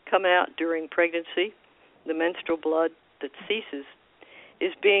not come out during pregnancy, the menstrual blood that ceases,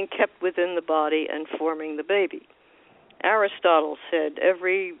 is being kept within the body and forming the baby. Aristotle said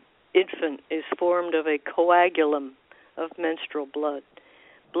every infant is formed of a coagulum of menstrual blood.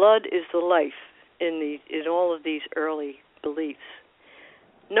 Blood is the life in all of these early beliefs.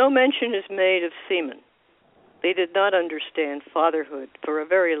 No mention is made of semen. They did not understand fatherhood for a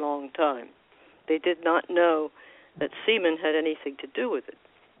very long time. They did not know that semen had anything to do with it.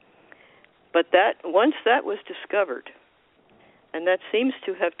 But once that was discovered, and that seems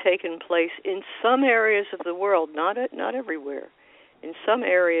to have taken place in some areas of the world, not everywhere, in some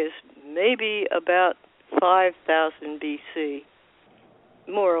areas, maybe about 5,000 BC,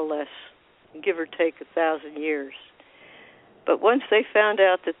 more or less, give or take 1,000 years. But once they found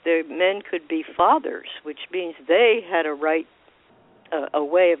out that the men could be fathers, which means they had a right, a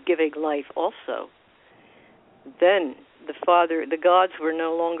way of giving life also, then the gods were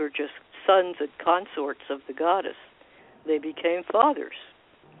no longer just sons and consorts of the goddess. They became fathers.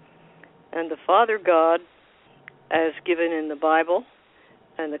 And the Father God, as given in the Bible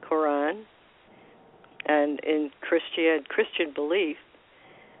and the Quran and in Christian belief,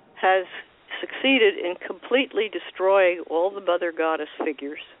 has succeeded in completely destroying all the mother goddess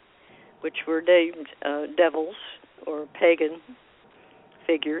figures, which were named devils or pagan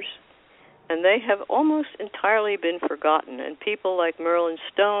figures, and they have almost entirely been forgotten. And people like Merlin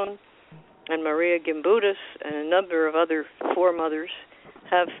Stone and Maria Gimbutas and a number of other foremothers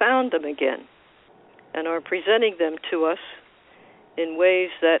have found them again and are presenting them to us in ways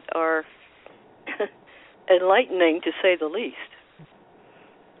that are enlightening, to say the least.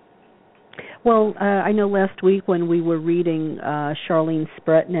 Well, I know last week when we were reading Charlene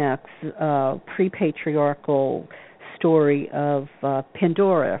Spretnak's pre-patriarchal story of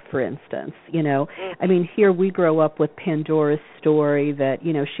Pandora, for instance, I mean, here we grow up with Pandora's story that,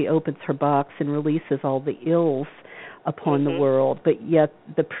 she opens her box and releases all the ills upon the world, but yet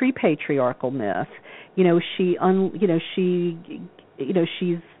the pre-patriarchal myth, she's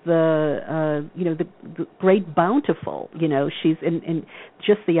the the great bountiful, she's in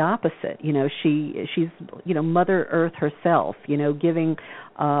just the opposite, she's Mother Earth herself, giving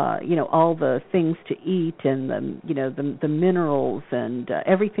all the things to eat and the minerals and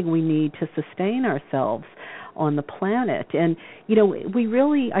everything we need to sustain ourselves on the planet. And we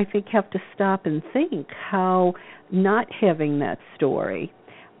really, I think, have to stop and think how not having that story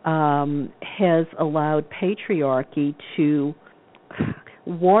has allowed patriarchy to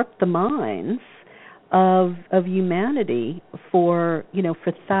warp the minds of humanity for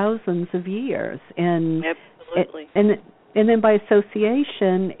thousands of years. And absolutely. And then by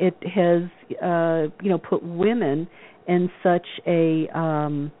association, it has put women in such a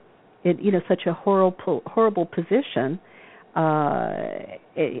such a horrible position, and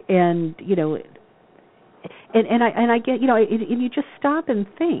I get, and you just stop and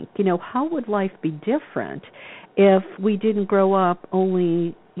think, how would life be different if we didn't grow up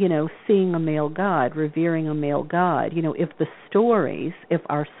only, seeing a male god, revering a male god, if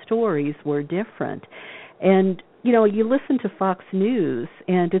our stories were different. And, you listen to Fox News,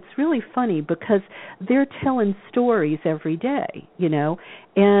 and it's really funny because they're telling stories every day,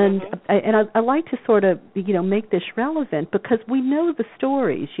 and I like to sort of, make this relevant because we know the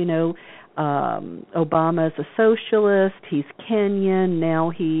stories, Obama's a socialist, he's Kenyan,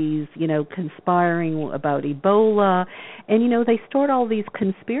 now he's, conspiring about Ebola, and, they start all these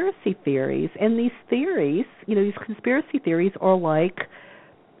conspiracy theories, and these theories, these conspiracy theories are like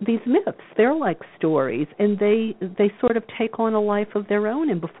these myths. They're like stories, and they sort of take on a life of their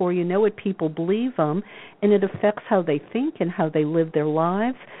own, and before you know it, people believe them, and it affects how they think and how they live their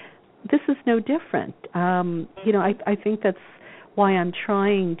lives. This is no different. I think that's why I'm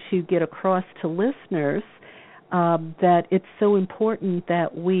trying to get across to listeners that it's so important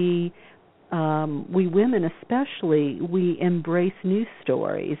that we women especially, we embrace news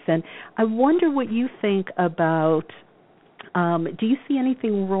stories. And I wonder what you think about, do you see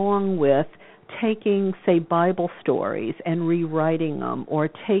anything wrong with taking, say, Bible stories and rewriting them, or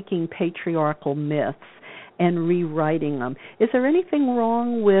taking patriarchal myths and rewriting them? Is there anything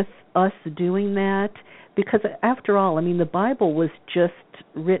wrong with us doing that? Because after all, I mean, the Bible was just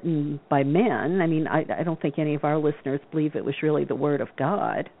written by men. I mean, I don't think any of our listeners believe it was really the Word of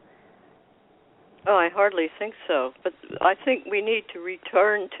God. Oh, I hardly think so. But I think we need to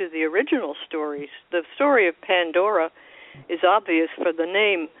return to the original stories. The story of Pandora is obvious for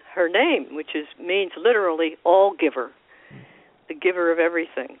her name, which means literally all giver, the giver of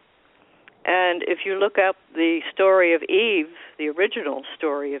everything. And if you look up the story of Eve, the original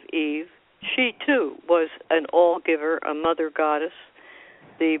story of Eve, she too was an all-giver, a mother goddess,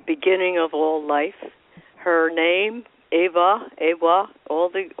 the beginning of all life. Her name, Ewa, all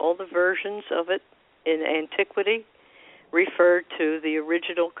the versions of it in antiquity referred to the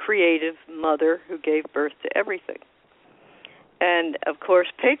original creative mother who gave birth to everything. And, of course,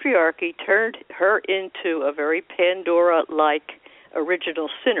 patriarchy turned her into a very Pandora-like original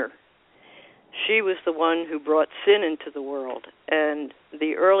sinner. She was the one who brought sin into the world. And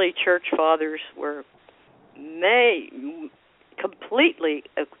the early church fathers were completely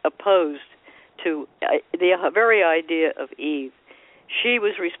opposed to the very idea of Eve. She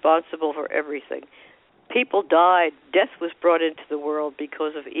was responsible for everything. People died. Death was brought into the world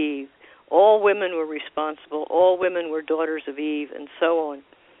because of Eve. All women were responsible. All women were daughters of Eve, and so on.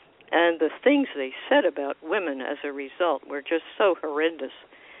 And the things they said about women as a result were just so horrendous.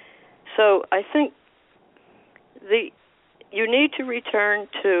 So I think you need to return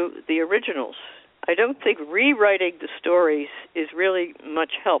to the originals. I don't think rewriting the stories is really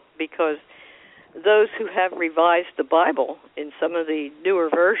much help, because those who have revised the Bible in some of the newer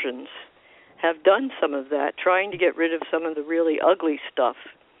versions have done some of that, trying to get rid of some of the really ugly stuff.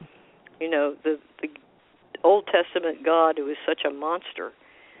 You know, the Old Testament God who is such a monster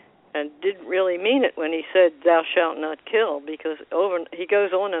and didn't really mean it when he said, "Thou shalt not kill," because he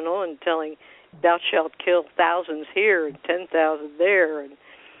goes on and on telling, "Thou shalt kill thousands here and 10,000 there," and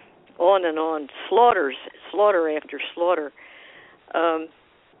on, slaughter after slaughter.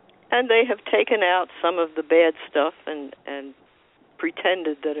 And they have taken out some of the bad stuff and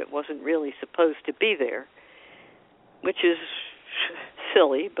pretended that it wasn't really supposed to be there, which is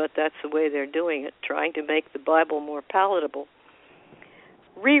silly, but that's the way they're doing it, trying to make the Bible more palatable.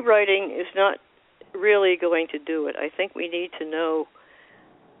 Rewriting is not really going to do it. I think we need to know,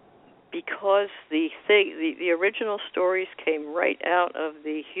 because the original stories came right out of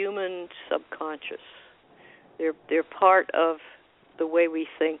the human subconscious. They're part of the way we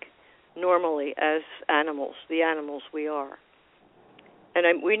think normally as animals, the animals we are.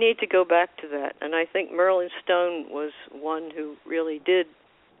 And we need to go back to that. And I think Merlin Stone was one who really did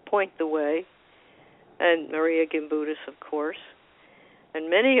point the way, and Maria Gimbutas, of course, and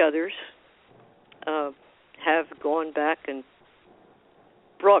many others have gone back and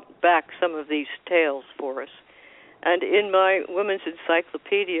brought back some of these tales for us. And in my Women's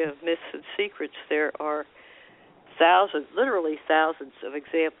Encyclopedia of Myths and Secrets, there are literally thousands of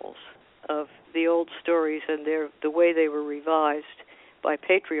examples of the old stories and the way they were revised by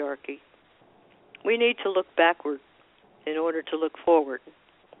patriarchy. We need to look backward in order to look forward,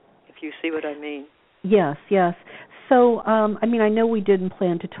 if you see what I mean. Yes. So, I know we didn't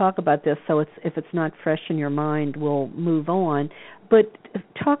plan to talk about this, so if it's not fresh in your mind, we'll move on. But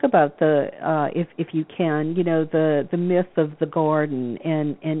talk about if you can, the myth of the garden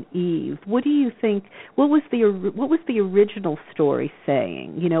and Eve. What do you think? What was the original story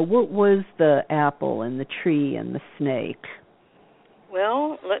saying? What was the apple and the tree and the snake?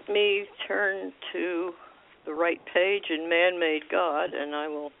 Well, let me turn to the right page in Man-Made God, and I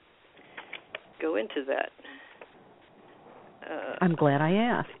will go into that. I'm glad I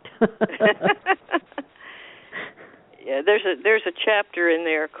asked. Yeah, there's a chapter in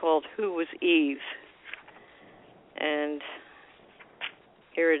there called Who Was Eve? And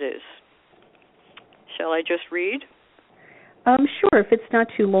here it is. Shall I just read? Sure, if it's not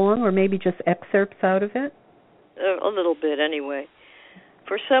too long, or maybe just excerpts out of it. A little bit, anyway.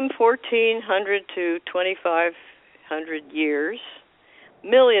 For some 1,400 to 2,500 years,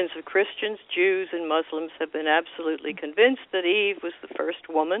 millions of Christians, Jews, and Muslims have been absolutely convinced that Eve was the first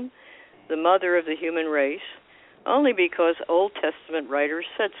woman, the mother of the human race, only because Old Testament writers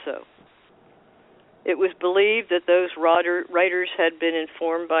said so. It was believed that those writers had been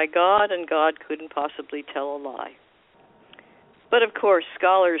informed by God, and God couldn't possibly tell a lie. But of course,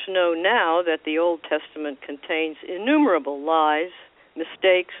 scholars know now that the Old Testament contains innumerable lies,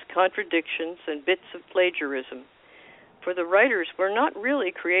 mistakes, contradictions, and bits of plagiarism. For the writers were not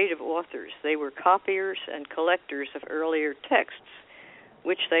really creative authors. They were copiers and collectors of earlier texts,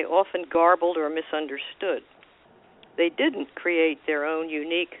 which they often garbled or misunderstood. They didn't create their own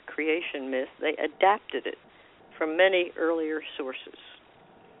unique creation myth. They adapted it from many earlier sources.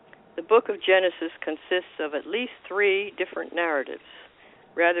 The book of Genesis consists of at least 3 different narratives,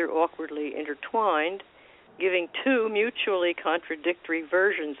 rather awkwardly intertwined, giving 2 mutually contradictory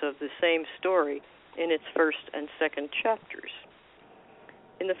versions of the same story in its first and second chapters.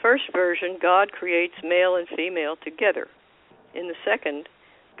 In the first version, God creates male and female together. In the second,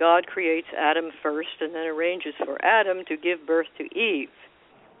 God creates Adam first and then arranges for Adam to give birth to Eve.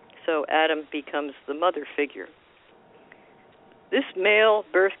 So Adam becomes the mother figure. This male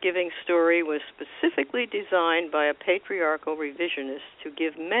birth-giving story was specifically designed by a patriarchal revisionist to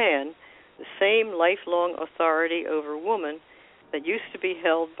give man the same lifelong authority over woman that used to be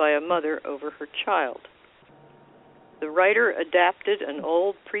held by a mother over her child. The writer adapted an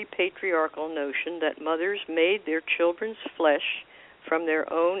old pre-patriarchal notion that mothers made their children's flesh from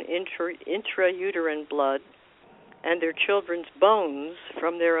their own intrauterine blood and their children's bones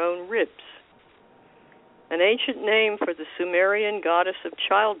from their own ribs. An ancient name for the Sumerian goddess of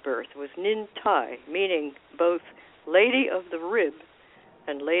childbirth was Nintai, meaning both Lady of the Rib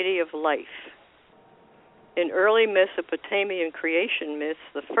and Lady of Life. In early Mesopotamian creation myths,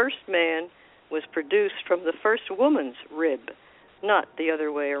 the first man was produced from the first woman's rib, not the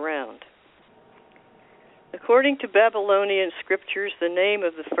other way around. According to Babylonian scriptures, the name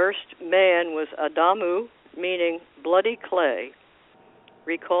of the first man was Adamu, meaning bloody clay,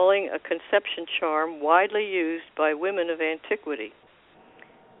 recalling a conception charm widely used by women of antiquity.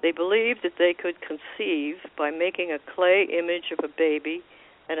 They believed that they could conceive by making a clay image of a baby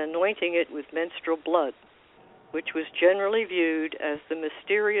and anointing it with menstrual blood, which was generally viewed as the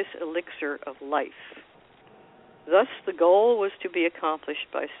mysterious elixir of life. Thus, the goal was to be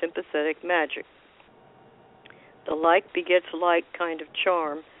accomplished by sympathetic magic, the like begets like kind of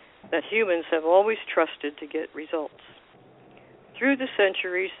charm that humans have always trusted to get results. Through the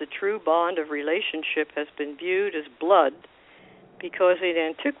centuries, the true bond of relationship has been viewed as blood because in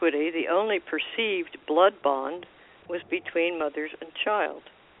antiquity, the only perceived blood bond was between mothers and child.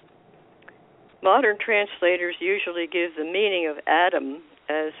 Modern translators usually give the meaning of Adam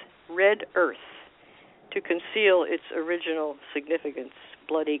as red earth to conceal its original significance,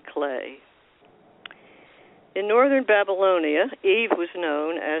 bloody clay. In northern Babylonia, Eve was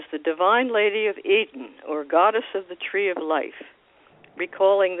known as the Divine Lady of Eden, or Goddess of the Tree of Life,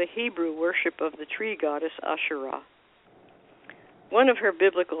 recalling the Hebrew worship of the tree goddess Asherah. One of her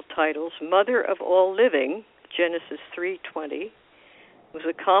biblical titles, Mother of All Living, Genesis 3:20, was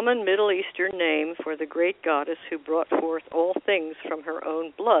a common Middle Eastern name for the great goddess who brought forth all things from her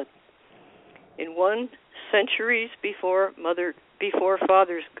own blood. In one, centuries before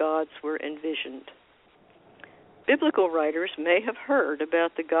fathers' gods were envisioned. Biblical writers may have heard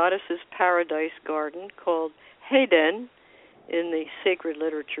about the goddess's paradise garden called Hayden in the sacred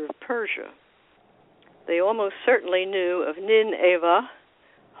literature of Persia. They almost certainly knew of Nineveh,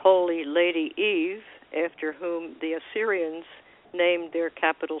 Holy Lady Eve, after whom the Assyrians named their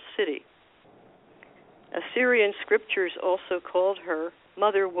capital city. Assyrian scriptures also called her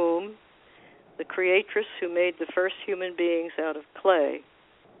Mother Womb, the creatress who made the first human beings out of clay,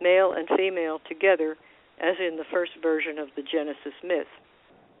 male and female together, as in the first version of the Genesis myth.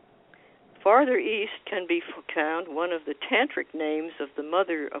 Farther east can be found one of the tantric names of the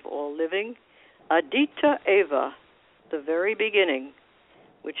mother of all living, Adita Eva, the very beginning,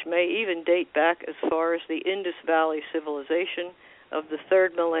 which may even date back as far as the Indus Valley civilization of the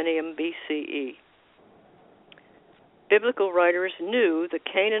 3rd millennium BCE. Biblical writers knew the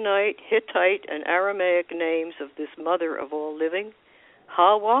Canaanite, Hittite, and Aramaic names of this mother of all living,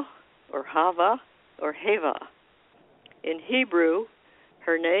 Hawa, or Hava, or Heva. In Hebrew,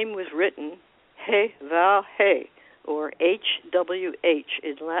 her name was written He-Va-He, or H-W-H,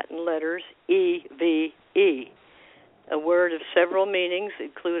 in Latin letters E-V-E, a word of several meanings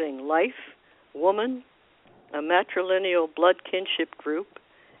including life, woman, a matrilineal blood kinship group,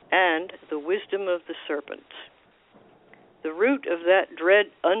 and the wisdom of the serpent. The root of that dread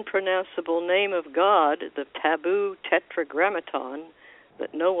unpronounceable name of God, the taboo tetragrammaton,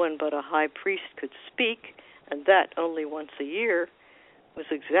 that no one but a high priest could speak, and that only once a year, was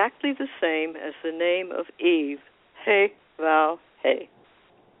exactly the same as the name of Eve, He-Va-He.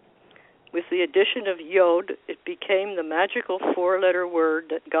 With the addition of Yod, it became the magical four-letter word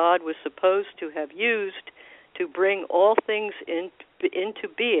that God was supposed to have used to bring all things into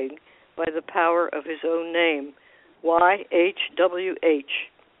being by the power of his own name, Y-H-W-H,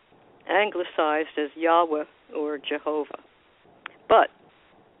 anglicized as Yahweh or Jehovah. But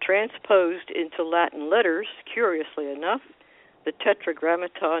transposed into Latin letters, curiously enough, the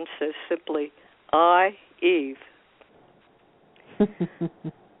tetragrammaton says simply, I, Eve.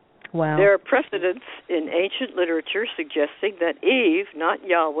 Wow. There are precedents in ancient literature suggesting that Eve, not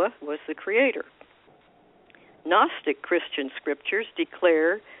Yahweh, was the creator. Gnostic Christian scriptures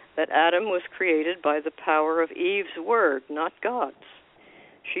declare that Adam was created by the power of Eve's word, not God's.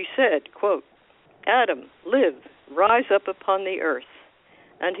 She said, quote, Adam, live, rise up upon the earth.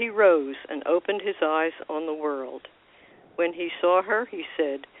 And he rose and opened his eyes on the world. When he saw her, he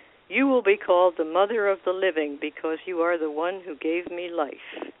said, you will be called the mother of the living because you are the one who gave me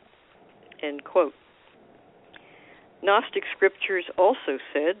life. End quote. Gnostic scriptures also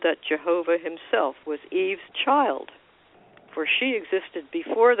said that Jehovah himself was Eve's child, for she existed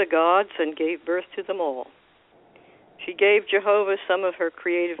before the gods and gave birth to them all. She gave Jehovah some of her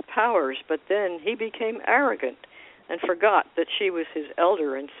creative powers, but then he became arrogant and forgot that she was his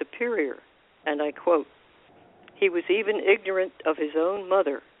elder and superior. And I quote, he was even ignorant of his own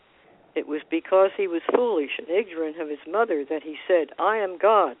mother. It was because he was foolish and ignorant of his mother that he said, I am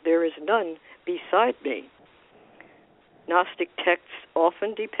God, there is none beside me. Gnostic texts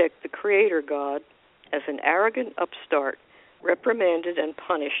often depict the creator God as an arrogant upstart, reprimanded and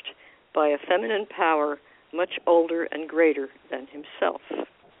punished by a feminine power much older and greater than himself.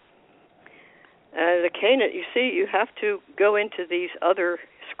 The Canaanite, you see, you have to go into these other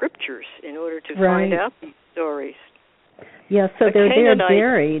scriptures in order to find out stories. Yeah, so they're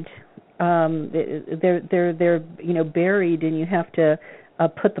buried. They're buried, and you have to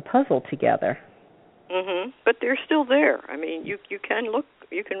put the puzzle together. Mhm. But they're still there. I mean, you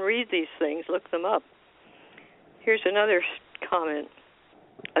can read these things, look them up. Here's another comment.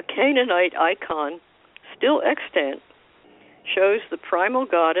 A Canaanite icon, still extant, shows the primal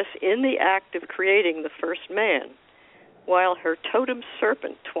goddess in the act of creating the first man, while her totem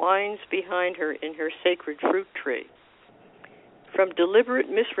serpent twines behind her in her sacred fruit tree. From deliberate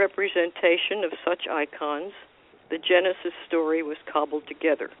misrepresentation of such icons, the Genesis story was cobbled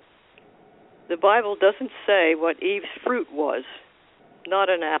together. The Bible doesn't say what Eve's fruit was, not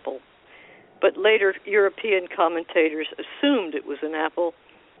an apple, but later European commentators assumed it was an apple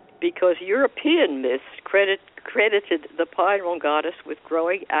because European myths credited the primal goddess with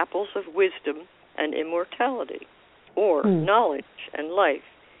growing apples of wisdom and immortality, or knowledge and life,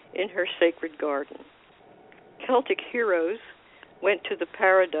 in her sacred garden. Celtic heroes went to the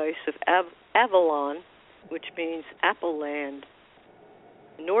paradise of Avalon, which means apple land.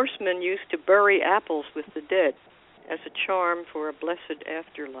 Norsemen used to bury apples with the dead as a charm for a blessed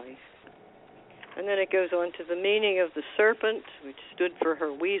afterlife. And then it goes on to the meaning of the serpent, which stood for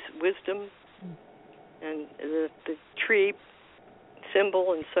her wisdom, and the tree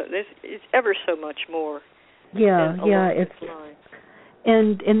symbol, and so it's ever so much more. Yeah, it's line.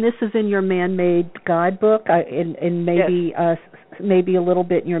 And this is in your man-made guidebook, and maybe yes. Maybe a little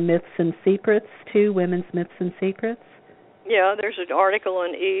bit in your Myths and Secrets too, Women's Myths and Secrets. Yeah, there's an article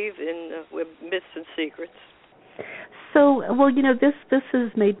on Eve in Myths and Secrets. So, well, this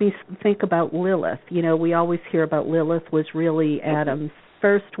has made me think about Lilith. We always hear about Lilith was really Adam's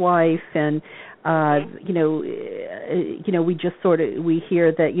first wife, and we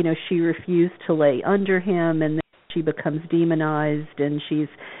hear that we refused to lay under him, and then she becomes demonized, and she's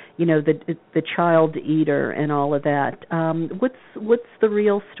the child eater and all of that. What's the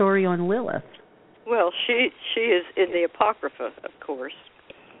real story on Lilith? Well, she is in the Apocrypha, of course.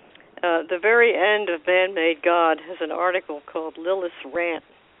 The very end of Man-Made God has an article called Lilith's Rant,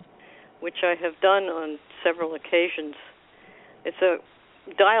 which I have done on several occasions. It's a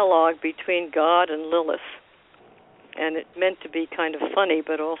dialogue between God and Lilith, and it's meant to be kind of funny,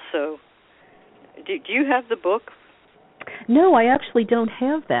 but also... Do you have the book? No, I actually don't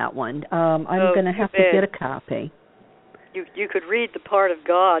have that one. I'm going to have to get a copy. You could read the part of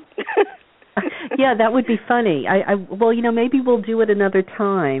God. Yeah, that would be funny. Well, maybe we'll do it another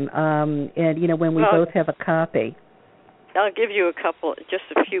time, and when we both have a copy. I'll give you just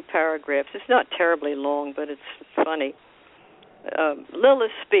a few paragraphs. It's not terribly long, but it's funny.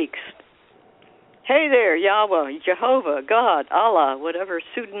 Lilith speaks. Hey there, Yahweh, Jehovah, God, Allah, whatever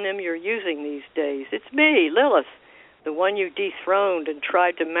pseudonym you're using these days. It's me, Lilith, the one you dethroned and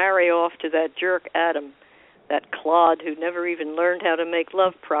tried to marry off to that jerk Adam, that clod who never even learned how to make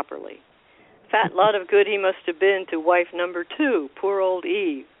love properly. Fat lot of good he must have been to wife number 2, poor old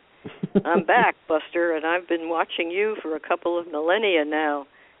Eve. I'm back, Buster, and I've been watching you for a couple of millennia now.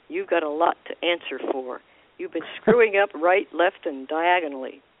 You've got a lot to answer for. You've been screwing up right, left, and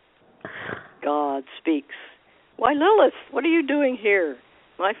diagonally. God speaks. Why, Lilith, what are you doing here?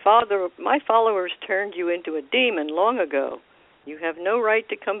 My followers turned you into a demon long ago. You have no right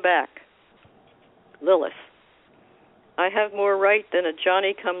to come back. Lilith. I have more right than a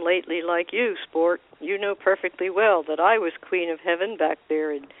Johnny-come-lately like you, sport. You know perfectly well that I was queen of heaven back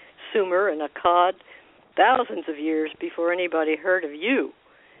there in Sumer and Akkad, thousands of years before anybody heard of you.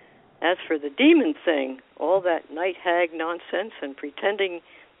 As for the demon thing, all that night hag nonsense and pretending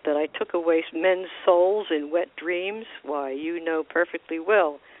that I took away men's souls in wet dreams, why, you know perfectly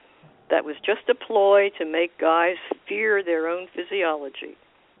well that was just a ploy to make guys fear their own physiology,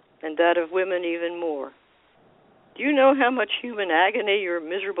 and that of women even more. Do you know how much human agony your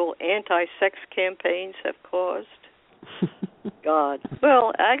miserable anti-sex campaigns have caused? God.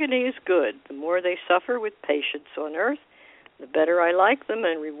 Well, agony is good. The more they suffer with patience on earth, the better I like them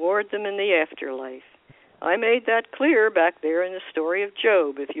and reward them in the afterlife. I made that clear back there in the story of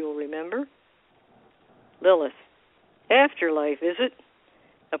Job, if you'll remember. Lilith. Afterlife, is it?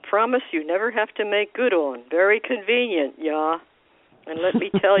 A promise you never have to make good on. Very convenient, Yah. And let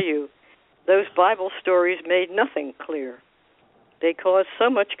me tell you, those Bible stories made nothing clear. They caused so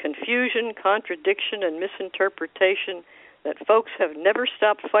much confusion, contradiction, and misinterpretation that folks have never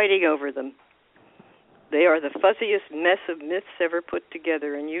stopped fighting over them. They are the fuzziest mess of myths ever put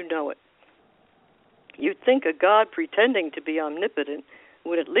together, and you know it. You'd think a God pretending to be omnipotent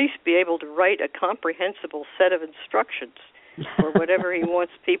would at least be able to write a comprehensible set of instructions for whatever he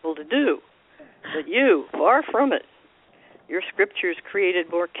wants people to do. But you, far from it. your scriptures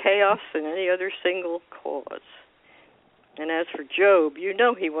created more chaos than any other single cause. And as for Job, you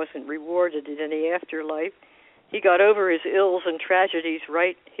know he wasn't rewarded in any afterlife. He got over his ills and tragedies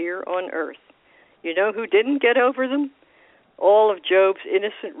right here on earth. You know who didn't get over them? All of Job's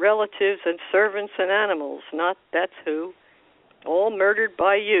innocent relatives and servants and animals. That's who. All murdered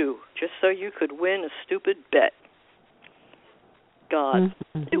by you, just so you could win a stupid bet. God.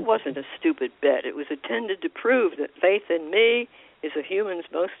 Mm-hmm. It wasn't a stupid bet. It was intended to prove that faith in me is a human's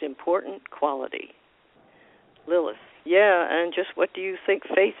most important quality. Lilith. Yeah, and just what do you think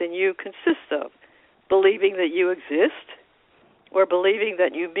faith in you consists of? Believing that you exist? Or believing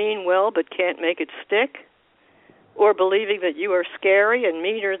that you mean well but can't make it stick? Or believing that you are scary and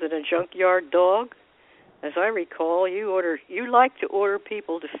meaner than a junkyard dog? As I recall, you like to order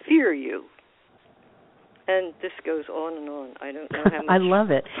people to fear you. And this goes on and on. I don't know how much. I love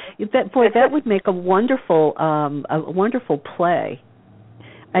it. That would make a wonderful play.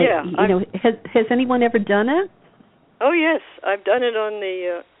 Yeah. Has anyone ever done it? Oh yes, I've done it on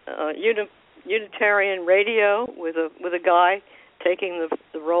the Unitarian radio with a guy taking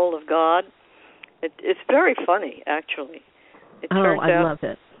the role of God. It's very funny, actually. I love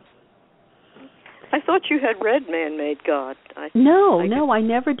it. I thought you had read Man-Made God. No, I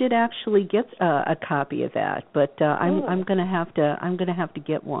never did actually get a copy of that, but I'm going to have to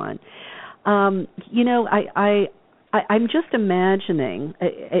get one. I'm just imagining.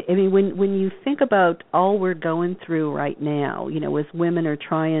 I mean, when you think about all we're going through right now, as women are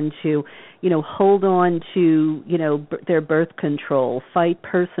trying to, hold on to, their birth control, fight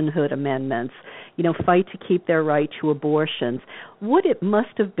personhood amendments, fight to keep their right to abortions, what it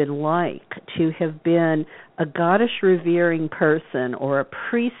must have been like to have been a goddess-revering person or a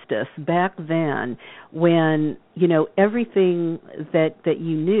priestess back then when, everything that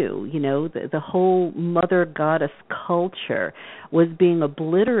you knew, the whole mother goddess culture was being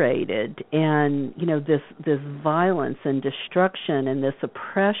obliterated, and, this violence and destruction and this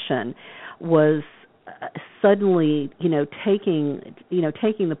oppression was suddenly, taking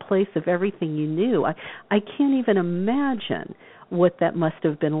the place of everything you knew. I can't even imagine what that must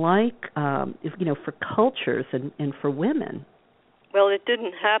have been like, for cultures and for women. Well, it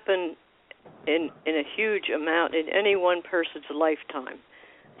didn't happen in a huge amount in any one person's lifetime.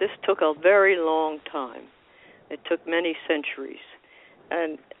 This took a very long time. It took many centuries,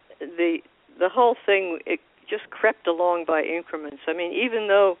 and the whole thing, it just crept along by increments. I mean, even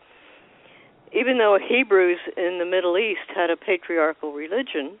though Hebrews in the Middle East had a patriarchal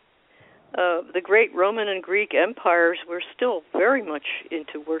religion, the great Roman and Greek empires were still very much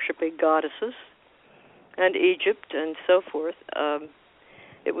into worshiping goddesses, and Egypt and so forth.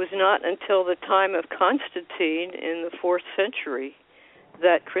 It was not until the time of Constantine in the 4th century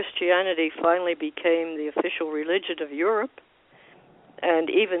that Christianity finally became the official religion of Europe,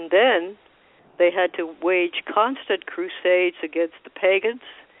 and even then they had to wage constant crusades against the pagans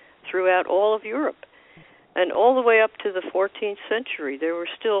throughout all of Europe. And all the way up to the 14th century, there were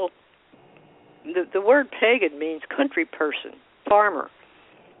still, the word pagan means country person, farmer.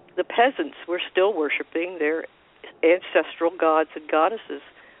 The peasants were still worshiping their ancestral gods and goddesses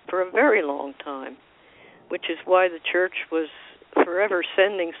for a very long time, which is why the church was forever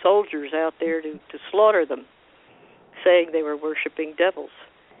sending soldiers out there to slaughter them, saying they were worshiping devils.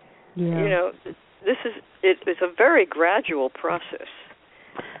 Yeah. It's a very gradual process.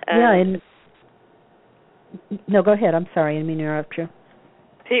 No, go ahead. I'm sorry, I didn't mean to interrupt you.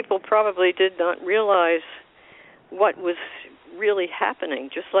 People probably did not realize what was really happening,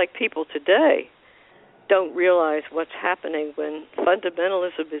 just like people today don't realize what's happening when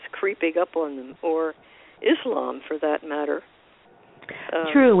fundamentalism is creeping up on them, or Islam, for that matter.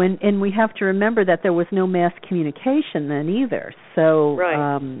 True, and we have to remember that there was no mass communication then either. So,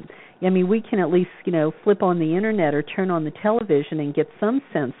 right. I mean, we can at least, flip on the internet or turn on the television and get some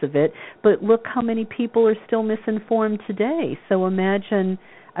sense of it. But look how many people are still misinformed today. So imagine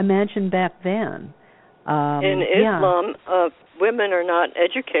back then. In Islam, women are not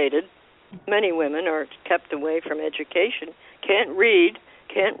educated. Many women are kept away from education, can't read,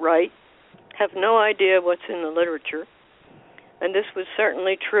 can't write, have no idea what's in the literature. And this was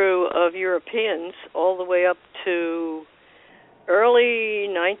certainly true of Europeans all the way up to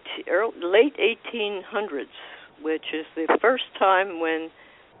late 1800s, which is the first time when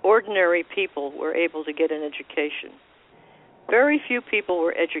ordinary people were able to get an education. Very few people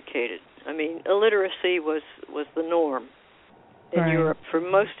were educated. I mean, illiteracy was the norm in Europe for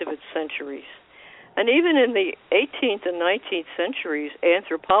most of its centuries. And even in the 18th and 19th centuries,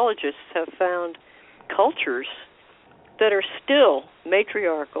 anthropologists have found cultures that are still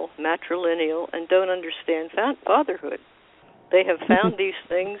matriarchal, matrilineal, and don't understand fatherhood. They have found these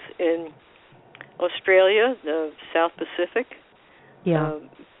things in Australia, the South Pacific,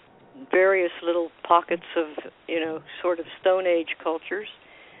 various little pockets of, sort of Stone Age cultures.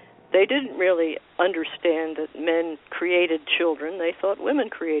 They didn't really understand that men created children. They thought women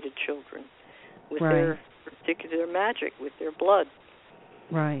created children with their particular magic, with their blood.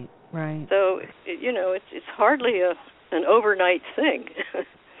 Right. So, it's hardly an overnight thing.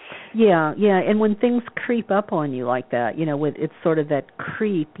 Yeah, and when things creep up on you like that, it's sort of that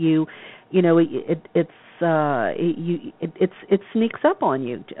creep. It sneaks up on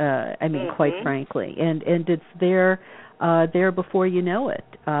you. Quite frankly, and it's there before you know it.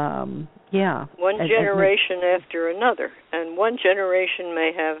 One generation after another, and one generation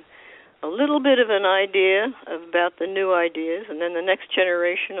may have a little bit of an idea about the new ideas, and then the next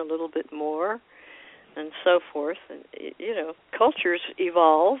generation a little bit more, and so forth. And cultures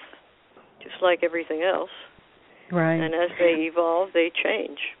evolve, just like everything else. Right. And as they evolve, they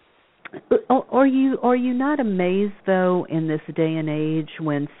change. Are you not amazed, though, in this day and age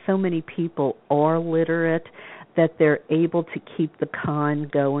when so many people are literate, that they're able to keep the con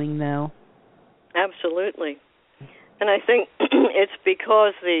going, though? Absolutely. And I think it's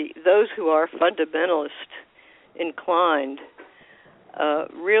because those who are fundamentalist inclined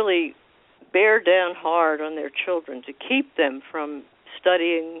really bear down hard on their children to keep them from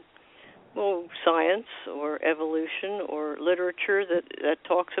studying science or evolution or literature that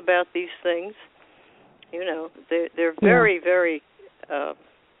talks about these things. They're very, very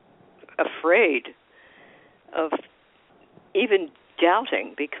afraid of even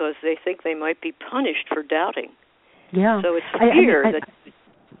doubting because they think they might be punished for doubting. Yeah. So it's fear that...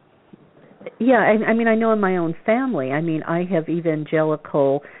 Yeah, I know in my own family, I have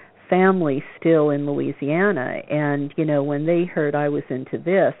evangelical family still in Louisiana, and, when they heard I was into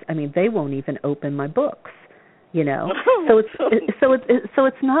this, they won't even open my books, So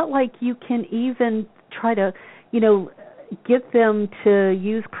it's not like you can even try to, get them to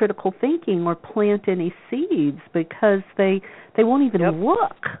use critical thinking or plant any seeds because they won't even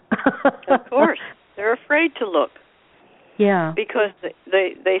look. Of course. They're afraid to look. Yeah. Because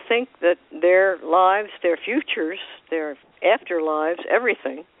they think that their lives, their futures, their afterlives,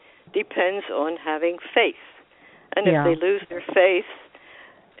 everything depends on having faith. And if they lose their faith,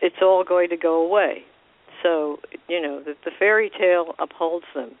 it's all going to go away. So, the fairy tale upholds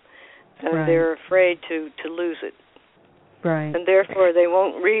them, and they're afraid to lose it. Right. And therefore they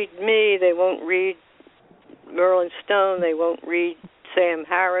won't read me, they won't read Merlin Stone, they won't read Sam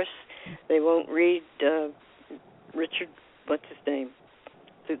Harris, they won't read Richard, what's his name?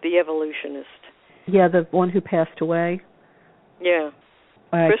 The evolutionist. Yeah, the one who passed away. Yeah.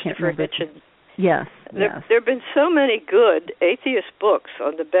 Christopher Hitchens. Yes. There have been so many good atheist books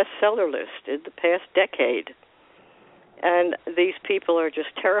on the bestseller list in the past decade, and these people are just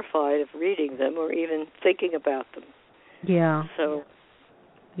terrified of reading them or even thinking about them. Yeah. So.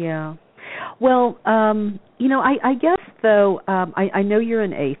 Yeah. Well, I guess though, I know you're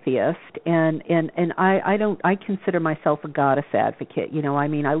an atheist, and I consider myself a goddess advocate.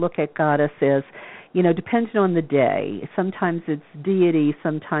 I look at goddess as, depending on the day. Sometimes it's deity,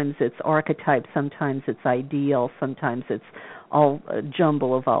 sometimes it's archetype, sometimes it's ideal, sometimes it's all a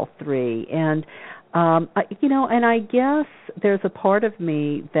jumble of all three. And and I guess there's a part of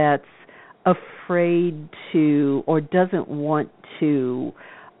me that's afraid to, or doesn't want to,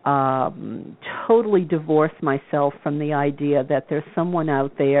 totally divorce myself from the idea that there's someone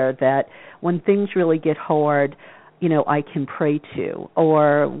out there that when things really get hard, I can pray to,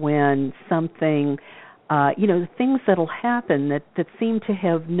 or when something, things that'll happen that seem to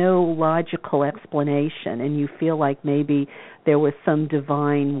have no logical explanation, and you feel like maybe there was some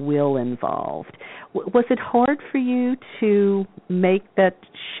divine will involved. Was it hard for you to make that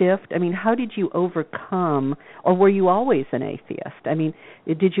shift? How did you overcome, or were you always an atheist?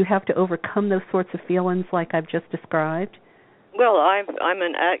 Did you have to overcome those sorts of feelings like I've just described? Well, I'm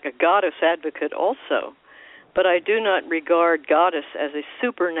a goddess advocate also, but I do not regard goddess as a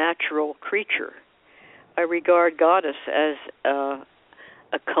supernatural creature. I regard goddess as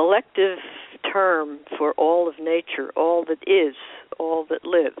a collective term for all of nature, all that is, all that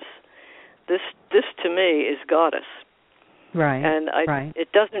lives. This to me is goddess. Right. And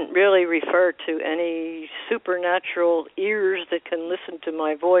it doesn't really refer to any supernatural ears that can listen to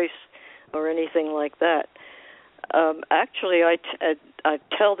my voice or anything like that. Actually, I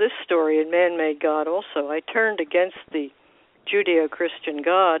tell this story in Man-Made God also. I turned against the Judeo-Christian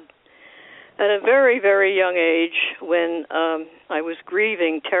God at a very, very young age when I was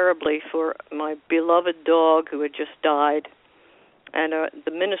grieving terribly for my beloved dog who had just died. And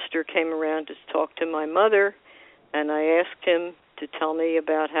the minister came around to talk to my mother, and I asked him to tell me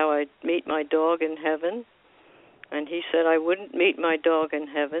about how I'd meet my dog in heaven. And he said I wouldn't meet my dog in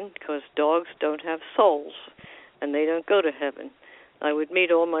heaven because dogs don't have souls and they don't go to heaven. I would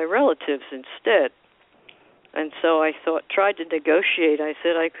meet all my relatives instead. And so I tried to negotiate. I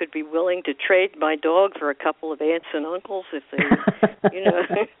said I could be willing to trade my dog for a couple of aunts and uncles if they,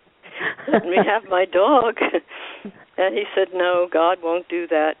 let me have my dog. And he said, no, God won't do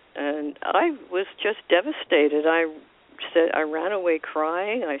that. And I was just devastated. I ran away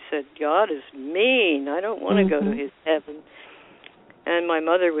crying. I said, God is mean. I don't want to go to his heaven. And my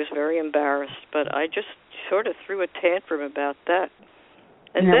mother was very embarrassed, but I just sort of threw a tantrum about that.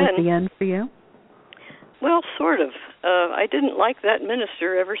 And that was the end for you? Well, sort of. I didn't like that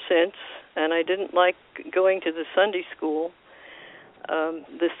minister ever since, and I didn't like going to the Sunday school.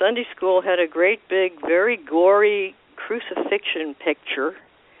 The Sunday school had a great big, very gory crucifixion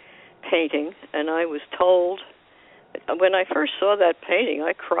painting, and I was told, when I first saw that painting,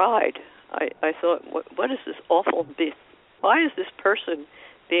 I cried. I thought, what is this awful, why is this person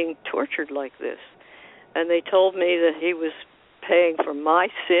being tortured like this? And they told me that he was paying for my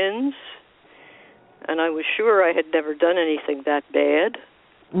sins, and I was sure I had never done anything that bad.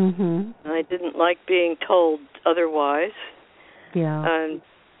 And I didn't like being told otherwise. Yeah. And,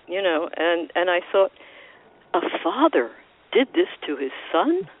 and I thought, a father did this to his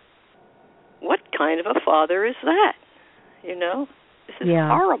son? What kind of a father is that? This is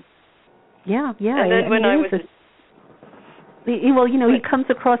horrible. Yeah, yeah. And then when I was... he comes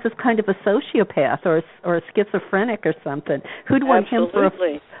across as kind of a sociopath or a schizophrenic or something. Who'd want him for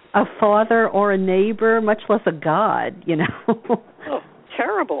a father or a neighbor, much less a god, Oh,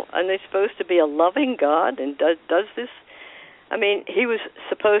 terrible. And they're supposed to be a loving God and does this. I mean, he was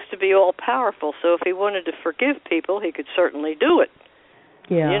supposed to be all-powerful, so if he wanted to forgive people, he could certainly do it.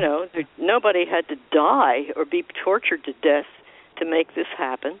 Yeah. Nobody had to die or be tortured to death to make this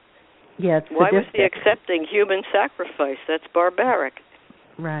happen. Yeah, it's Why was sadistic. he accepting human sacrifice? That's barbaric.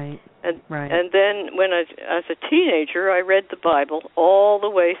 Right. And then when as a teenager, I read the Bible all the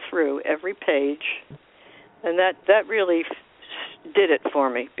way through, every page, and that really did it for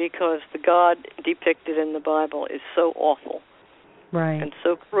me, because the God depicted in the Bible is so awful, right, and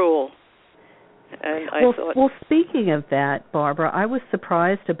so cruel. And well, speaking of that, Barbara, I was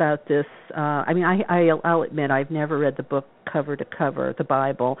surprised about this. I'll admit I've never read the book cover to cover, the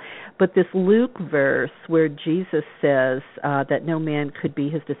Bible, but this Luke verse where Jesus says that no man could be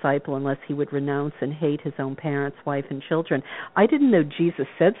his disciple unless he would renounce and hate his own parents, wife, and children. I didn't know Jesus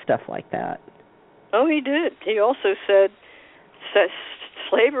said stuff like that. Oh, he did. He also said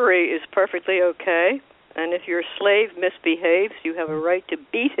slavery is perfectly okay, and if your slave misbehaves, you have a right to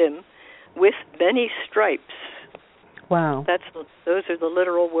beat him with many stripes. Wow. Those are the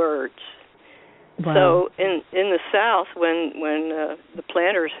literal words. Wow. So in the South, when the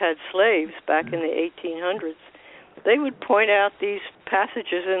planters had slaves back in the 1800s, they would point out these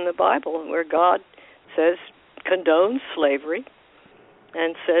passages in the Bible where God says, condones slavery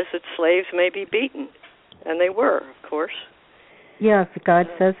and says that slaves may be beaten. And they were, of course. Yes, God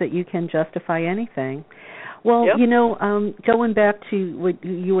says that you can justify anything. Well, yep. Going back to what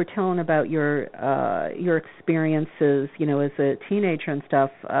you were telling about your experiences, as a teenager and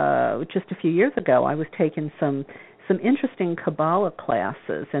stuff, just a few years ago, I was taking some interesting Kabbalah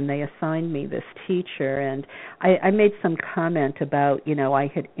classes, and they assigned me this teacher, and I made some comment about,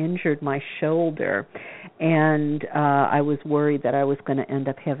 I had injured my shoulder, and I was worried that I was going to end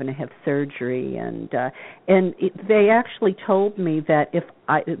up having to have surgery, and they actually told me that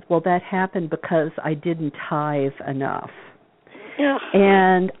that happened because I didn't tithe enough. Yeah.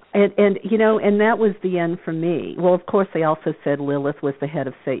 And that was the end for me. Well, of course, they also said Lilith was the head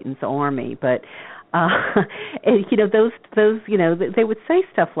of Satan's army, but those they would say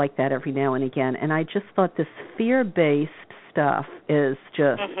stuff like that every now and again, and I just thought this fear-based stuff is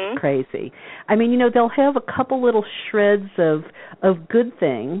just crazy. I mean, they'll have a couple little shreds of good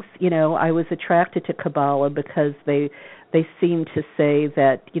things. I was attracted to Kabbalah because they seem to say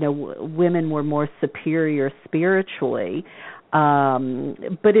that women were more superior spiritually.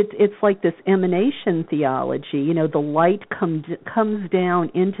 But it's like this emanation theology. The light comes down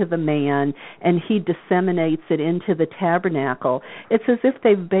into the man, and he disseminates it into the tabernacle. It's as if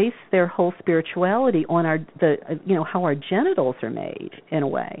they've based their whole spirituality on how our genitals are made, in a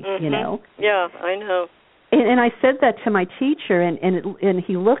way. Yeah, I know. And I said that to my teacher, and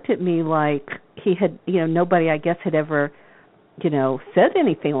he looked at me like he had, nobody, I guess, had ever said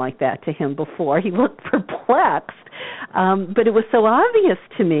anything like that to him before. He looked perplexed. But it was so obvious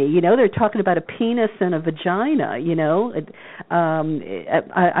to me. They're talking about a penis and a vagina.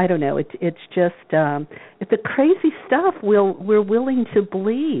 I don't know. It's just it's the crazy stuff we're willing to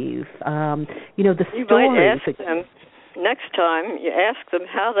believe. The you stories. Might ask them next time. You ask them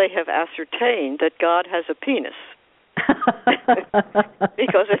how they have ascertained that God has a penis.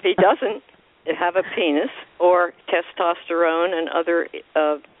 Because if he doesn't have a penis or testosterone and other,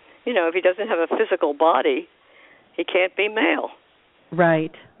 if he doesn't have a physical body, he can't be male.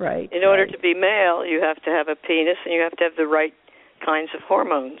 Right. In order to be male, you have to have a penis and you have to have the right kinds of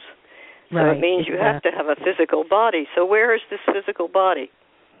hormones. So it means you have to have a physical body. So where is this physical body?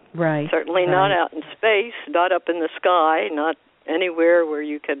 Right. Certainly not out in space, not up in the sky, not anywhere where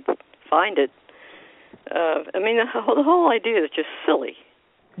you can find it. The whole idea is just silly.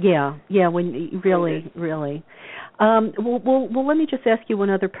 Yeah. When really. Well, let me just ask you one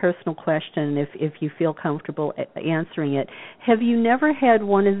other personal question, if you feel comfortable answering it. Have you never had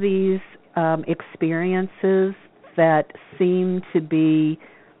one of these experiences that seem to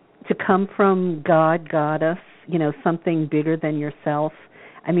come from God, Goddess, something bigger than yourself?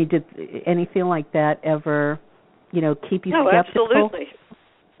 I mean, did anything like that ever, keep you skeptical?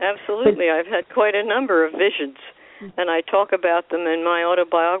 Absolutely. I've had quite a number of visions, and I talk about them in my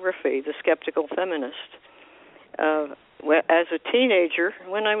autobiography, The Skeptical Feminist. As a teenager,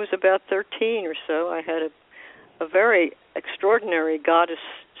 when I was about 13 or so, I had a very extraordinary goddess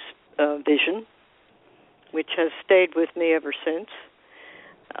vision, which has stayed with me ever since.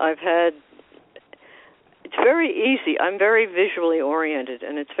 It's very easy. I'm very visually oriented,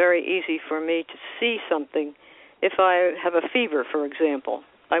 and it's very easy for me to see something. If I have a fever, for example,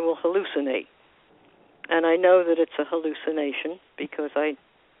 I will hallucinate. And I know that it's a hallucination because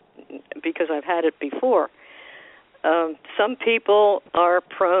I've had it before. Some people are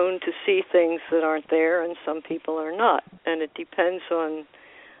prone to see things that aren't there, and some people are not. And it depends on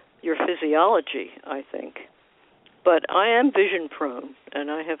your physiology, I think. But I am vision prone,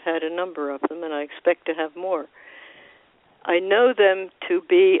 and I have had a number of them, and I expect to have more. I know them to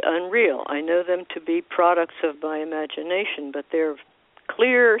be unreal. I know them to be products of my imagination, but they're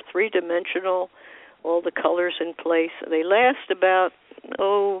clear, three-dimensional, all the colors in place. They last about,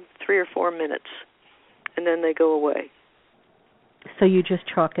 3 or 4 minutes, and then they go away. So you just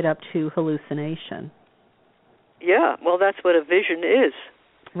chalk it up to hallucination? Yeah, well, that's what a vision is.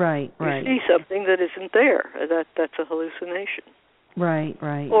 Right. You see something that isn't there. That's a hallucination. Right.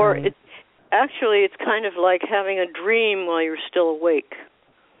 Or it's kind of like having a dream while you're still awake.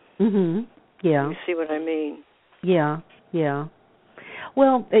 Mhm. Yeah. You see what I mean? Yeah.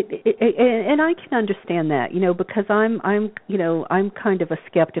 Well, and I can understand that, because I'm kind of a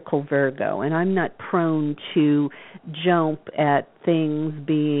skeptical Virgo, and I'm not prone to jump at things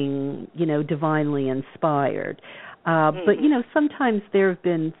being, divinely inspired. But sometimes there have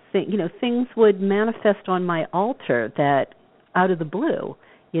been things would manifest on my altar that out of the blue,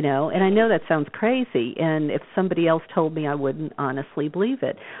 and I know that sounds crazy, and if somebody else told me, I wouldn't honestly believe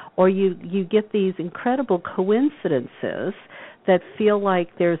it. Or you get these incredible coincidences that feel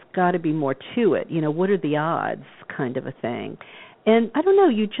like there's got to be more to it. What are the odds, kind of a thing. And I don't know,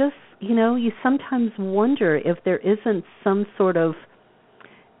 you just you sometimes wonder if there isn't some sort of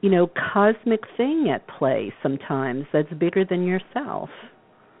cosmic thing at play sometimes that's bigger than yourself.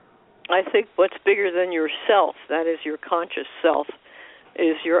 I think what's bigger than yourself, that is your conscious self,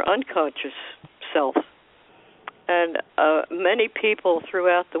 is your unconscious self. And many people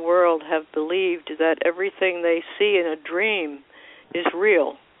throughout the world have believed that everything they see in a dream is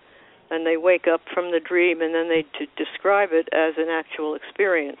real. And they wake up from the dream and then they describe it as an actual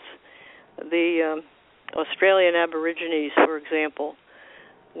experience. The Australian Aborigines, for example,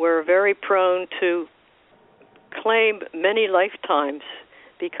 were very prone to claim many lifetimes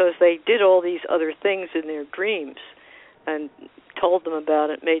because they did all these other things in their dreams and told them about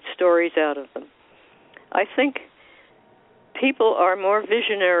it, made stories out of them. I think people are more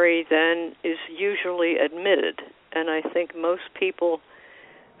visionary than is usually admitted, and I think most people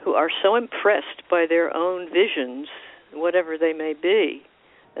who are so impressed by their own visions, whatever they may be,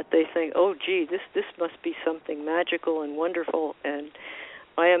 that they think, oh, gee, this must be something magical and wonderful, and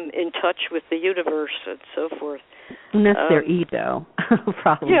I am in touch with the universe and so forth. And that's their ego,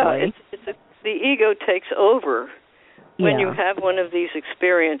 probably. Yeah, the ego takes over when you have one of these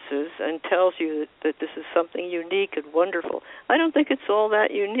experiences and tells you that this is something unique and wonderful. I don't think it's all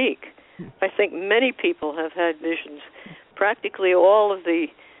that unique. I think many people have had visions. Practically all of the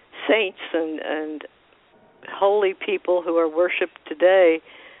saints and holy people who are worshipped today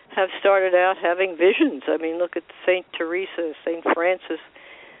have started out having visions. I mean, look at Saint Teresa, Saint Francis.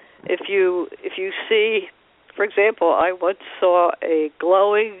 If you see, for example, I once saw a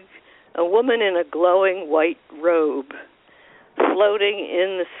woman in a glowing white robe floating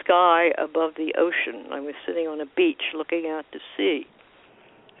in the sky above the ocean. I was sitting on a beach looking out to sea,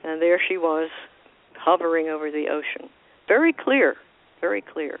 and there she was, hovering over the ocean. Very clear, very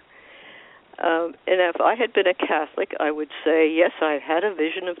clear. And if I had been a Catholic, I would say, yes, I had a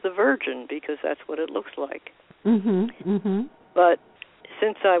vision of the Virgin, because that's what it looks like. Mm-hmm, mm-hmm. But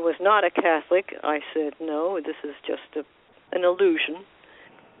since I was not a Catholic, I said, no, this is just an illusion,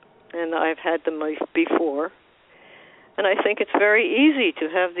 and I've had them before. And I think it's very easy to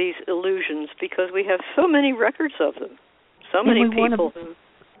have these illusions because we have so many records of them, so many people.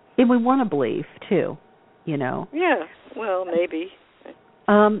 And we want to believe, too, you know. Yeah, well, maybe.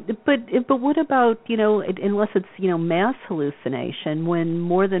 But what about, you know, unless it's, you know, mass hallucination, when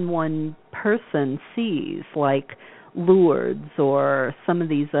more than one person sees, like Lourdes or some of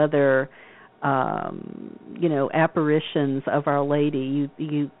these other, you know, apparitions of Our Lady,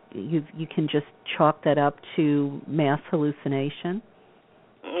 you can just chalk that up to mass hallucination?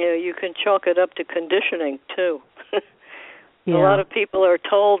 Yeah, you can chalk it up to conditioning, too. Yeah. A lot of people are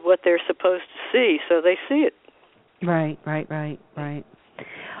told what they're supposed to see, so they see it. Right.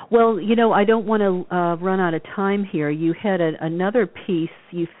 Well, you know, I don't want to run out of time here. You had another piece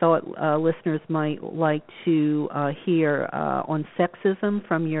you thought listeners might like to hear on sexism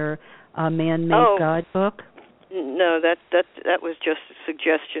from your Man-Made God book. No, that was just a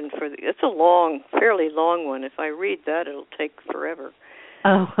suggestion for it's a fairly long one. If I read that, it'll take forever.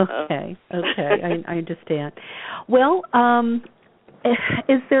 Oh, okay. I understand. Well,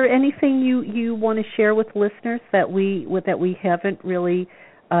 is there anything you want to share with listeners that we haven't really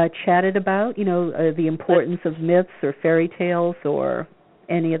chatted about? You know, the importance of myths or fairy tales or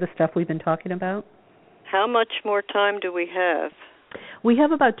any of the stuff we've been talking about? How much more time do we have? We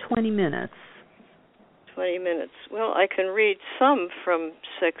have about 20 minutes. 20 minutes. Well, I can read some from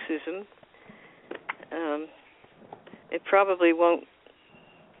Sexism. It probably won't.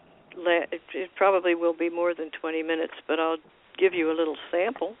 It probably will be more than 20 minutes, but I'll give you a little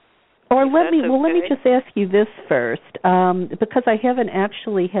sample. Or let me just ask you this first, because I haven't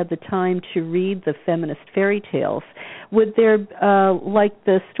actually had the time to read the feminist fairy tales. Would there, like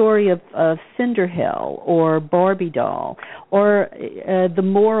the story of Cinderhell or Barbie doll, or the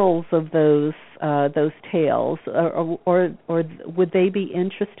morals of those tales, or would they be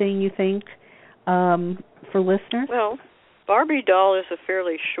interesting, you think, for listeners? Well, Barbie doll is a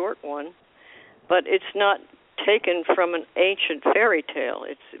fairly short one, but it's not taken from an ancient fairy tale.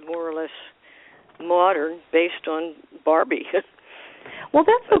 It's more or less modern, based on Barbie. Well,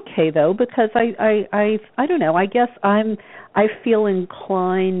 that's okay though, because I don't know. I guess I feel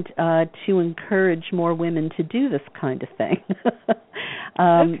inclined to encourage more women to do this kind of thing. Okay, you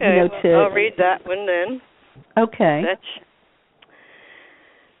know, I'll read that one then. Okay.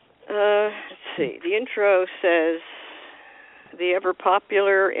 Let's see. The intro says, the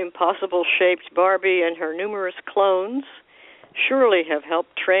ever-popular, impossible-shaped Barbie and her numerous clones surely have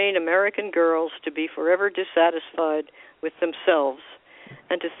helped train American girls to be forever dissatisfied with themselves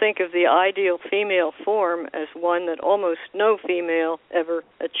and to think of the ideal female form as one that almost no female ever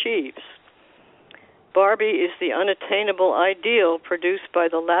achieves. Barbie is the unattainable ideal produced by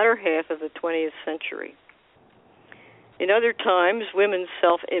the latter half of the 20th century. In other times, women's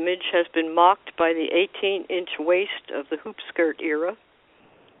self-image has been mocked by the 18-inch waist of the hoop skirt era,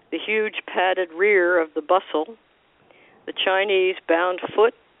 the huge padded rear of the bustle, the Chinese bound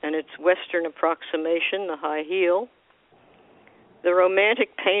foot and its Western approximation, the high heel, the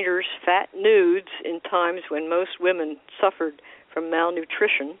romantic painter's fat nudes in times when most women suffered from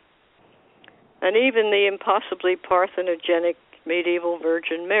malnutrition, and even the impossibly parthenogenic medieval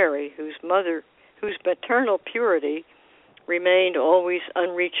Virgin Mary, whose maternal purity remained always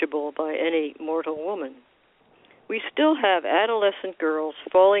unreachable by any mortal woman. We still have adolescent girls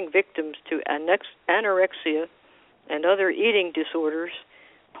falling victims to anorexia and other eating disorders,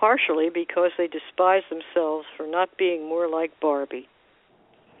 partially because they despise themselves for not being more like Barbie.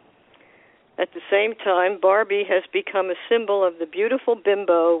 At the same time, Barbie has become a symbol of the beautiful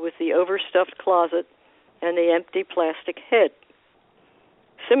bimbo with the overstuffed closet and the empty plastic head.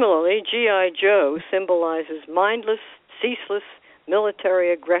 Similarly, G.I. Joe symbolizes mindless, ceaseless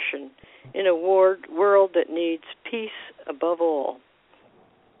military aggression in a world that needs peace above all.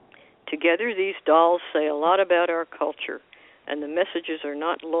 Together, these dolls say a lot about our culture, and the messages are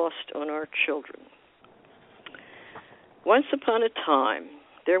not lost on our children. Once upon a time,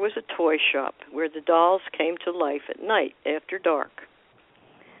 there was a toy shop where the dolls came to life at night after dark.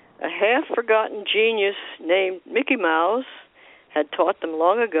 A half-forgotten genius named Mickey Mouse had taught them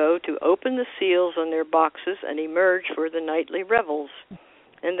long ago to open the seals on their boxes and emerge for the nightly revels,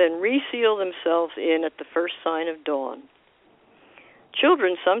 and then reseal themselves in at the first sign of dawn.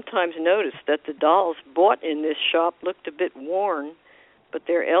 Children sometimes noticed that the dolls bought in this shop looked a bit worn, but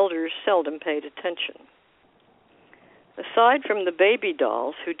their elders seldom paid attention. Aside from the baby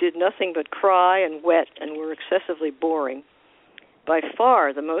dolls, who did nothing but cry and wet and were excessively boring, by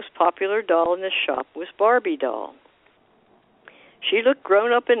far the most popular doll in the shop was Barbie doll. She looked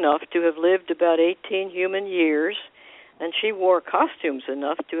grown up enough to have lived about 18 human years, and she wore costumes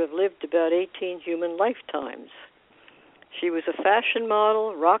enough to have lived about 18 human lifetimes. She was a fashion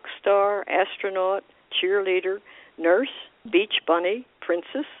model, rock star, astronaut, cheerleader, nurse, beach bunny,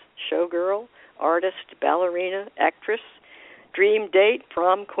 princess, showgirl, artist, ballerina, actress, dream date,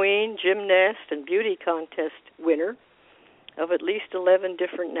 prom queen, gymnast, and beauty contest winner of at least 11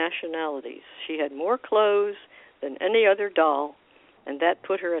 different nationalities. She had more clothes than any other doll, and that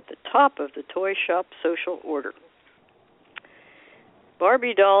put her at the top of the toy shop social order.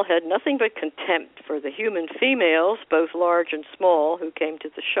 Barbie doll had nothing but contempt for the human females, both large and small, who came to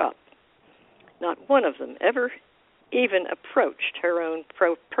the shop. Not one of them ever even approached her own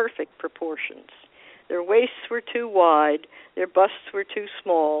perfect proportions. Their waists were too wide, their busts were too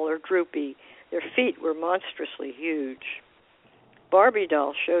small or droopy, their feet were monstrously huge. Barbie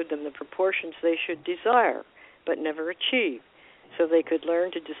doll showed them the proportions they should desire, but never achieve, so they could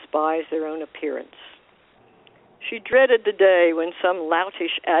learn to despise their own appearance. She dreaded the day when some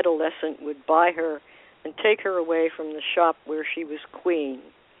loutish adolescent would buy her and take her away from the shop where she was queen.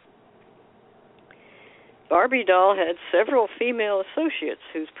 Barbie doll had several female associates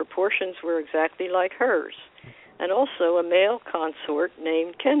whose proportions were exactly like hers, and also a male consort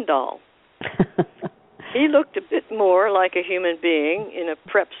named Ken doll. He looked a bit more like a human being in a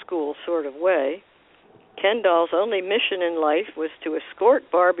prep school sort of way. Ken doll's only mission in life was to escort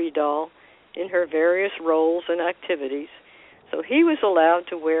Barbie doll in her various roles and activities, so he was allowed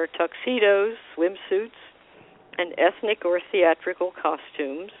to wear tuxedos, swimsuits, and ethnic or theatrical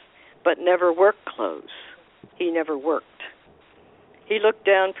costumes, but never work clothes. He never worked. He looked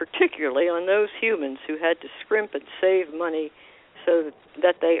down particularly on those humans who had to scrimp and save money so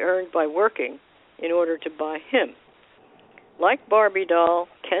that they earned by working in order to buy him. Like Barbie doll,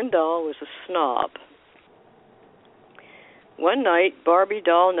 Ken doll was a snob. One night, Barbie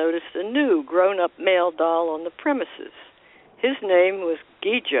doll noticed a new grown-up male doll on the premises. His name was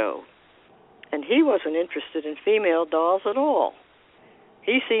Gijo, and he wasn't interested in female dolls at all.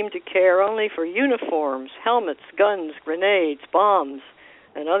 He seemed to care only for uniforms, helmets, guns, grenades, bombs,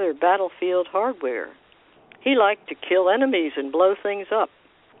 and other battlefield hardware. He liked to kill enemies and blow things up.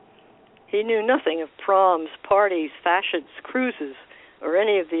 He knew nothing of proms, parties, fashions, cruises, or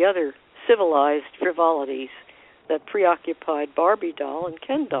any of the other civilized frivolities that preoccupied Barbie doll and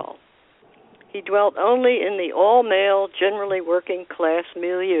Ken doll. He dwelt only in the all-male, generally working-class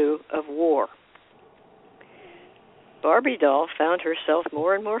milieu of war. Barbie doll found herself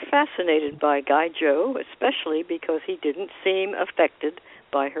more and more fascinated by Guy Joe, especially because he didn't seem affected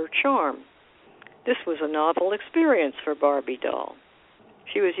by her charm. This was a novel experience for Barbie doll.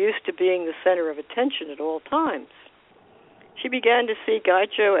 She was used to being the center of attention at all times. She began to see Guy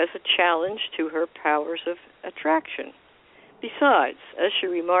Joe as a challenge to her powers of attraction. Besides, as she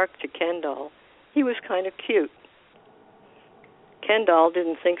remarked to Ken doll, he was kind of cute. Ken doll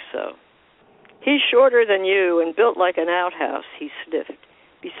didn't think so. "He's shorter than you and built like an outhouse," he sniffed.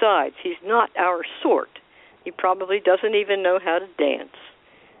 "Besides, he's not our sort. He probably doesn't even know how to dance.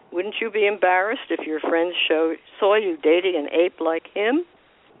 Wouldn't you be embarrassed if your friends saw you dating an ape like him?"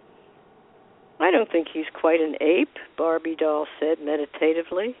 "I don't think he's quite an ape," Barbie doll said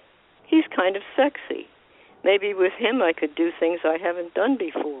meditatively. "He's kind of sexy. Maybe with him I could do things I haven't done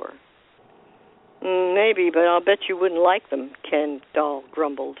before." "Maybe, but I'll bet you wouldn't like them," Ken doll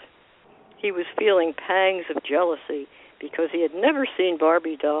grumbled. He was feeling pangs of jealousy because he had never seen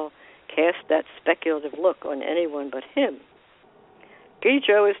Barbie doll cast that speculative look on anyone but him.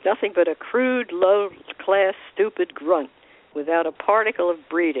 Gijo is nothing but a crude, low-class, stupid grunt without a particle of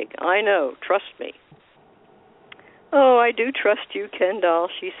breeding. I know, trust me. "Oh, I do trust you, Ken doll,"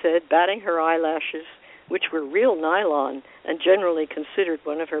 she said, batting her eyelashes, which were real nylon and generally considered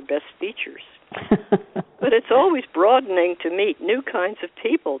one of her best features. "But it's always broadening to meet new kinds of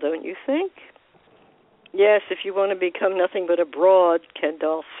people, don't you think?" "Yes, if you want to become nothing but a broad," Ken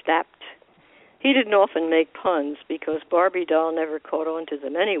doll snapped. He didn't often make puns because Barbie doll never caught on to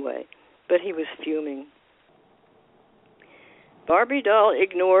them anyway, but he was fuming. Barbie doll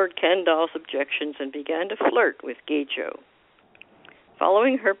ignored Ken doll's objections and began to flirt with Gijo.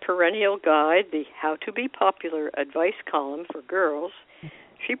 Following her perennial guide, the How to Be Popular advice column for girls,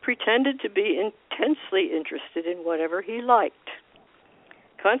 she pretended to be intensely interested in whatever he liked.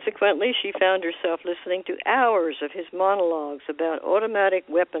 Consequently, she found herself listening to hours of his monologues about automatic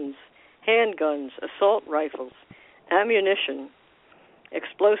weapons, handguns, assault rifles, ammunition,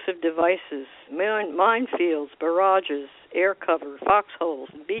 explosive devices, minefields, barrages, air cover, foxholes,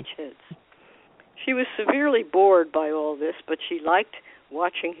 and beachheads. She was severely bored by all this, but she liked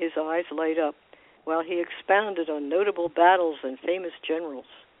watching his eyes light up while he expounded on notable battles and famous generals.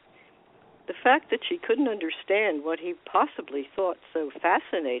 The fact that she couldn't understand what he possibly thought so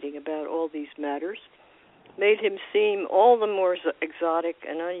fascinating about all these matters made him seem all the more exotic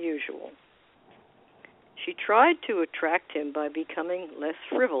and unusual. She tried to attract him by becoming less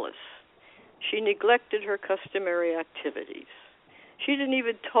frivolous. She neglected her customary activities. She didn't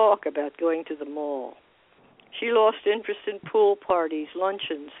even talk about going to the mall. She lost interest in pool parties,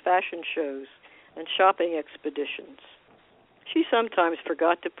 luncheons, fashion shows, and shopping expeditions. She sometimes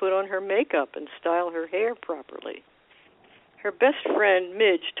forgot to put on her makeup and style her hair properly. Her best friend,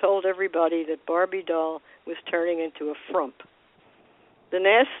 Midge, told everybody that Barbie doll was turning into a frump. The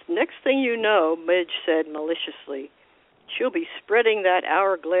next thing you know, Midge said maliciously, she'll be spreading that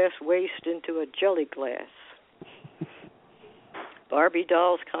hourglass waist into a jelly glass. Barbie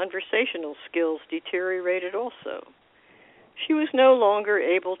doll's conversational skills deteriorated also. She was no longer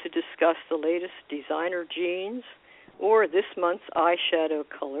able to discuss the latest designer jeans or this month's eyeshadow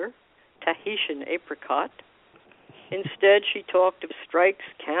color, Tahitian apricot. Instead, she talked of strikes,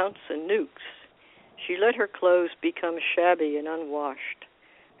 counts, and nukes. She let her clothes become shabby and unwashed.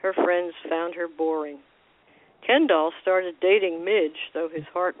 Her friends found her boring. Ken doll started dating Midge, though his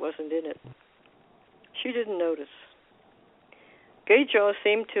heart wasn't in it. She didn't notice. Gayjaw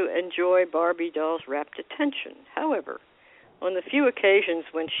seemed to enjoy Barbie doll's rapt attention. However, on the few occasions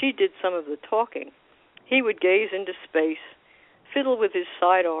when she did some of the talking, he would gaze into space, fiddle with his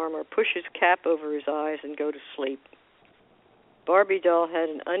sidearm, or push his cap over his eyes and go to sleep. Barbie doll had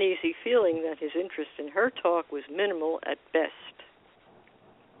an uneasy feeling that his interest in her talk was minimal at best.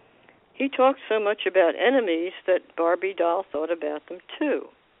 He talked so much about enemies that Barbie doll thought about them too.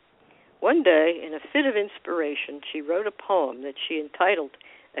 One day, in a fit of inspiration, she wrote a poem that she entitled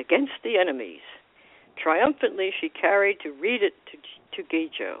Against the Enemies. Triumphantly, she carried to read it to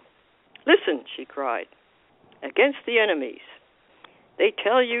Gayjo. Listen, she cried, against the enemies. They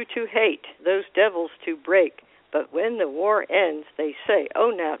tell you to hate, those devils to break, but when the war ends, they say,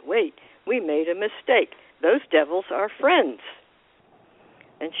 oh, now, wait, we made a mistake. Those devils are friends.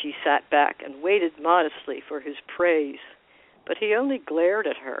 And she sat back and waited modestly for his praise, but he only glared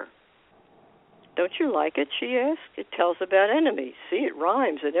at her. Don't you like it, she asked. It tells about enemies. See, it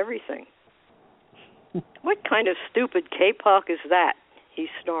rhymes and everything. What kind of stupid K-pop is that? He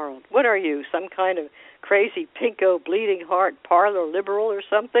snarled. What are you, some kind of crazy pinko bleeding heart parlor liberal or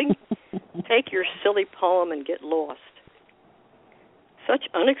something? Take your silly poem and get lost. Such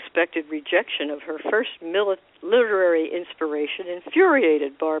unexpected rejection of her first literary inspiration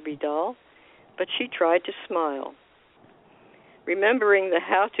infuriated Barbie doll, but she tried to smile. Remembering the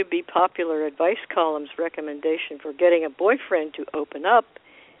How to Be Popular advice column's recommendation for getting a boyfriend to open up,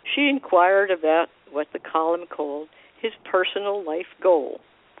 she inquired about what the column called his personal life goal.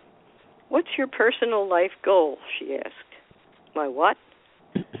 What's your personal life goal? She asked. My what?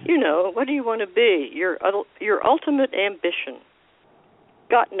 You know, what do you want to be? Your ultimate ambition.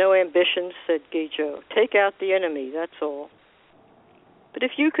 Got no ambitions, said Gayjo. Take out the enemy, that's all. But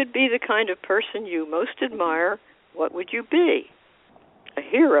if you could be the kind of person you most admire, what would you be? A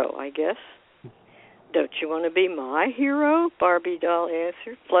hero, I guess. Don't you want to be my hero? Barbie doll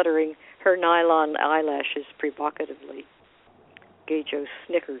answered, fluttering her nylon eyelashes provocatively. Gayjo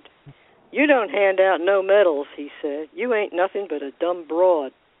snickered. You don't hand out no medals, he said. You ain't nothing but a dumb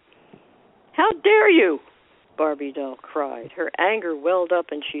broad. How dare you? Barbie doll cried. Her anger welled up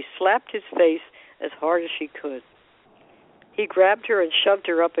and she slapped his face as hard as she could. He grabbed her and shoved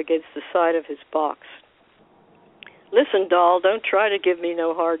her up against the side of his box. Listen, doll, don't try to give me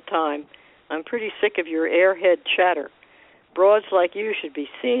no hard time. I'm pretty sick of your airhead chatter. Broads like you should be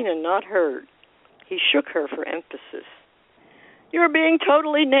seen and not heard. He shook her for emphasis. You're being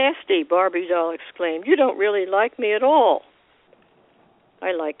totally nasty, Barbie doll exclaimed. You don't really like me at all.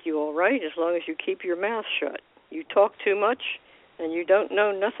 I like you all right as long as you keep your mouth shut. You talk too much and you don't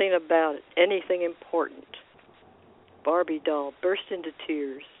know nothing about it, anything important. Barbie doll burst into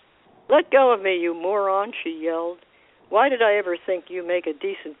tears. Let go of me, you moron, she yelled. Why did I ever think you make a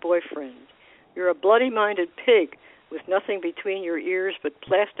decent boyfriend? You're a bloody-minded pig with nothing between your ears but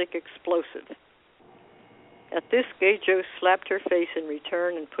plastic explosive. At this, Geijo slapped her face in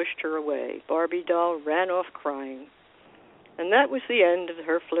return and pushed her away. Barbie doll ran off crying. And that was the end of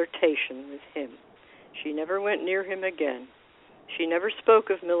her flirtation with him. She never went near him again. She never spoke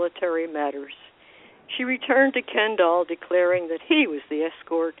of military matters. She returned to Ken doll, declaring that he was the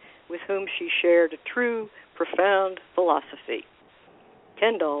escort with whom she shared a true, profound philosophy.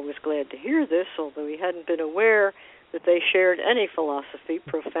 Ken doll was glad to hear this, although he hadn't been aware that they shared any philosophy,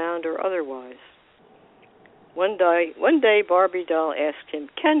 profound or otherwise. One day, Barbie doll asked him,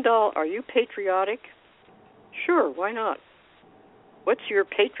 "Ken doll, are you patriotic?" "Sure, why not?" "What's your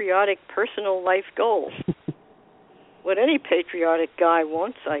patriotic personal life goal?" "What any patriotic guy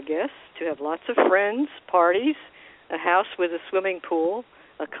wants, I guess, to have lots of friends, parties, a house with a swimming pool,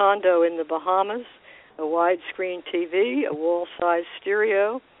 a condo in the Bahamas, a widescreen TV, a wall-sized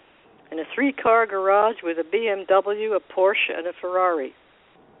stereo, and a 3-car garage with a BMW, a Porsche, and a Ferrari."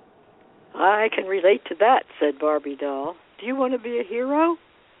 "I can relate to that," said Barbie doll. "Do you want to be a hero?"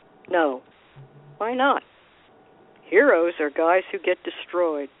 "No." "Why not?" "Heroes are guys who get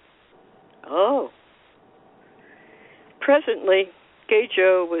destroyed." "Oh." Presently,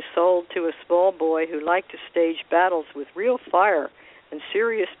 Geijo was sold to a small boy who liked to stage battles with real fire and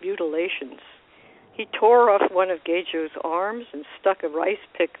serious mutilations. He tore off one of Geijo's arms and stuck a rice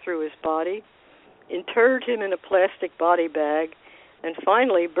pick through his body, interred him in a plastic body bag, and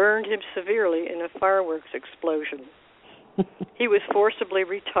finally burned him severely in a fireworks explosion. He was forcibly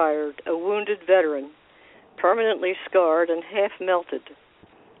retired, a wounded veteran, permanently scarred and half melted.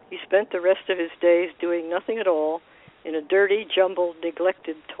 He spent the rest of his days doing nothing at all in a dirty, jumbled,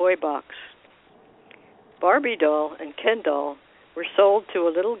 neglected toy box. Barbie doll and Ken doll were sold to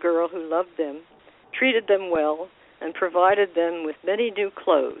a little girl who loved them, treated them well, and provided them with many new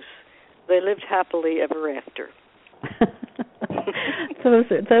clothes. They lived happily ever after.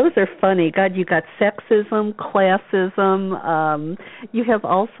 Those are funny. God, you got sexism, classism. You have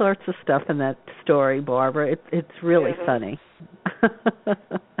all sorts of stuff in that story, Barbara. It's really funny.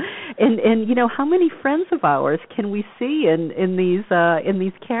 and you know, how many friends of ours can we see in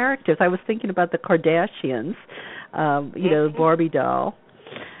these characters? I was thinking about the Kardashians. You know, Barbie doll.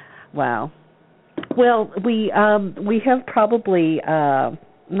 Wow. Well, we have probably.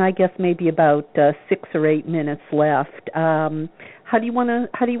 I guess maybe about 6 or 8 minutes left. How do you want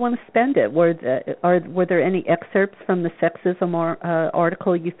to spend it? Were there any excerpts from the sexism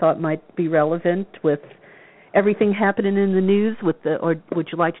article you thought might be relevant with everything happening in the news? Or would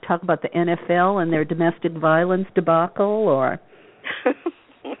you like to talk about the NFL and their domestic violence debacle? Or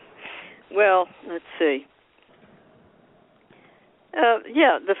well, let's see.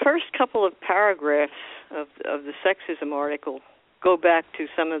 The first couple of paragraphs of the sexism article go back to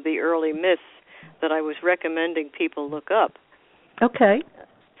some of the early myths that I was recommending people look up. Okay.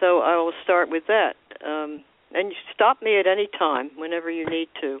 So I will start with that. And you stop me at any time whenever you need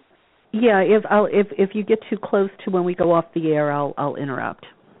to. Yeah, if you get too close to when we go off the air, I'll interrupt.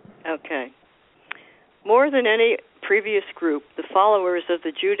 Okay. More than any previous group, the followers of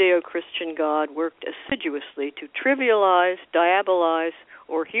the Judeo-Christian God worked assiduously to trivialize, diabolize,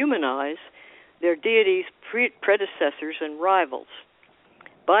 or humanize their deities' predecessors and rivals.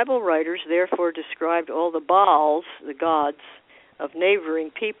 Bible writers therefore described all the Baals, the gods, of neighboring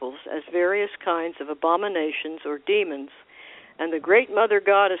peoples as various kinds of abominations or demons, and the great mother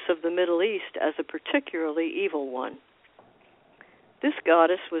goddess of the Middle East as a particularly evil one. This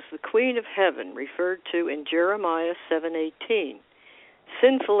goddess was the Queen of Heaven, referred to in Jeremiah 7:18,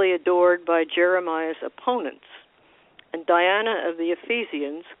 sinfully adored by Jeremiah's opponents, and Diana of the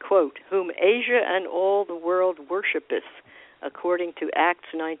Ephesians, quote, whom Asia and all the world worshipeth, according to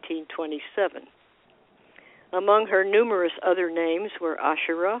Acts 19:27. Among her numerous other names were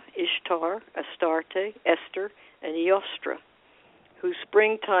Asherah, Ishtar, Astarte, Esther, and Eostra, whose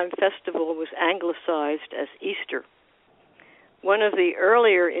springtime festival was anglicized as Easter. One of the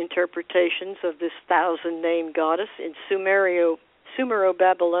earlier interpretations of this 1,000-named goddess in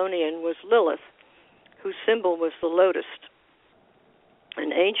Sumero-Babylonian was Lilith, whose symbol was the lotus,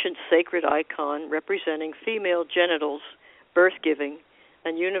 an ancient sacred icon representing female genitals, birth-giving,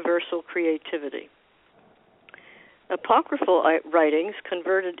 and universal creativity. Apocryphal writings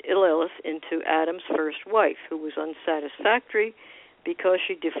converted Lilith into Adam's first wife, who was unsatisfactory because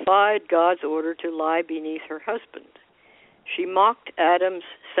she defied God's order to lie beneath her husband. She mocked Adam's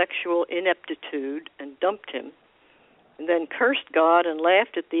sexual ineptitude and dumped him, and then cursed God and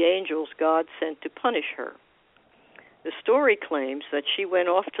laughed at the angels God sent to punish her. The story claims that she went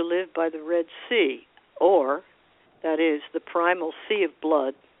off to live by the Red Sea, or, that is, the primal sea of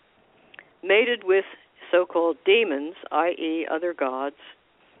blood, mated with so-called demons, i.e. other gods,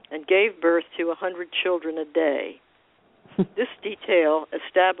 and gave birth to 100 children a day. This detail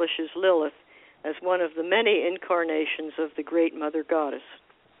establishes Lilith as one of the many incarnations of the great Mother Goddess.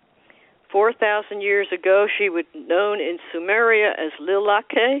 4,000 years ago, she was known in Sumeria as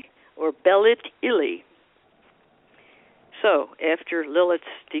Lilake or Belit Ili. So, after Lilith's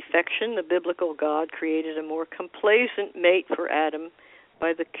defection, the biblical God created a more complacent mate for Adam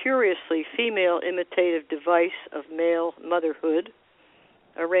by the curiously female imitative device of male motherhood,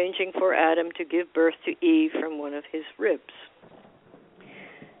 arranging for Adam to give birth to Eve from one of his ribs.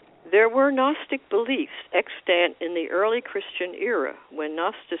 There were Gnostic beliefs extant in the early Christian era, when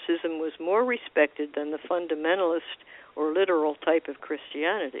Gnosticism was more respected than the fundamentalist or literal type of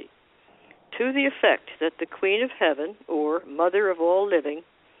Christianity, to the effect that the Queen of Heaven, or Mother of all living,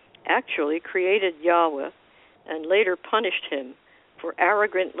 actually created Yahweh and later punished him for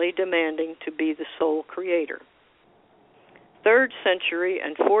arrogantly demanding to be the sole creator. 3rd century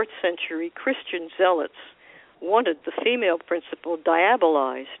and 4th century Christian zealots wanted the female principle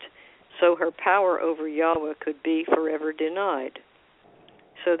diabolized so her power over Yahweh could be forever denied.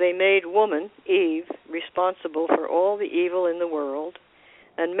 So they made woman, Eve, responsible for all the evil in the world,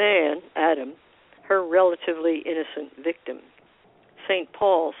 and man, Adam, her relatively innocent victim. St.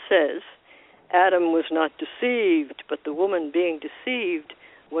 Paul says, Adam was not deceived, but the woman being deceived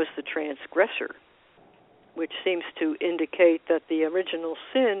was the transgressor, which seems to indicate that the original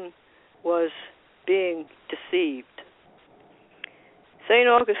sin was being deceived. St.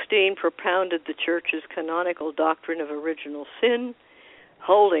 Augustine propounded the Church's canonical doctrine of original sin,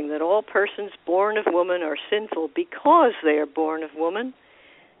 holding that all persons born of woman are sinful because they are born of woman.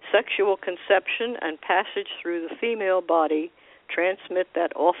 Sexual conception and passage through the female body transmit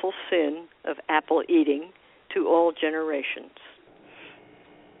that awful sin of apple eating to all generations.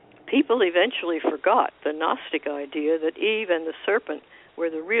 People eventually forgot the Gnostic idea that Eve and the serpent were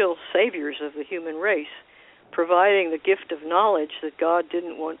the real saviors of the human race, providing the gift of knowledge that God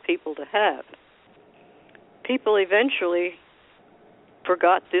didn't want people to have. People eventually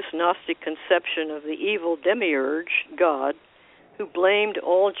forgot this Gnostic conception of the evil demiurge, God, who blamed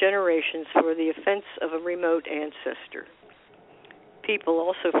all generations for the offense of a remote ancestor. People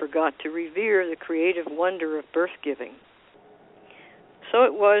also forgot to revere the creative wonder of birth-giving. So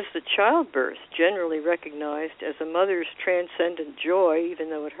it was that childbirth, generally recognized as a mother's transcendent joy, even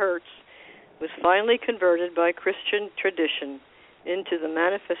though it hurts, was finally converted by Christian tradition into the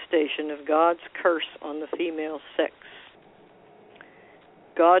manifestation of God's curse on the female sex.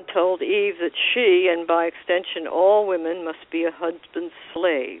 God told Eve that she, and by extension all women, must be a husband's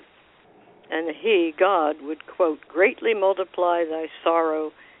slave, and that he, God, would, quote, greatly multiply thy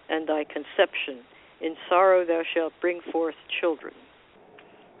sorrow and thy conception. In sorrow thou shalt bring forth children.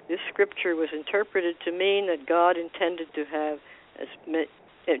 This scripture was interpreted to mean that God intended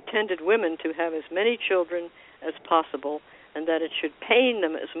women to have as many children as possible, and that it should pain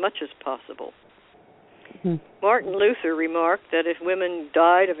them as much as possible. Martin Luther remarked that if women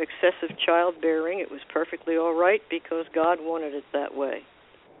died of excessive childbearing, it was perfectly all right because God wanted it that way.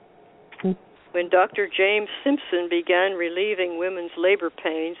 When Dr. James Simpson began relieving women's labor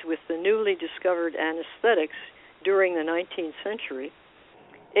pains with the newly discovered anesthetics during the 19th century,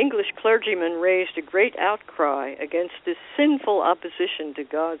 English clergymen raised a great outcry against this sinful opposition to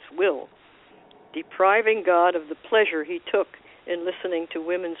God's will, depriving God of the pleasure he took in listening to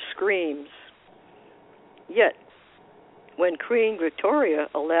women's screams. Yet, when Queen Victoria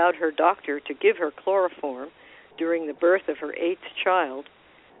allowed her doctor to give her chloroform during the birth of her 8th child,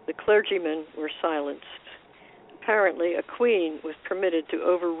 the clergymen were silenced. Apparently, a queen was permitted to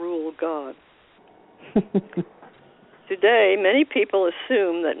overrule God. Today, many people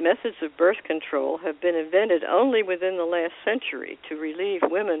assume that methods of birth control have been invented only within the last century to relieve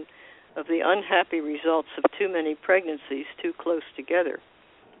women of the unhappy results of too many pregnancies too close together.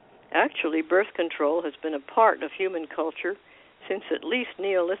 Actually, birth control has been a part of human culture since at least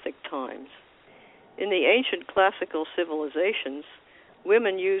Neolithic times. In the ancient classical civilizations,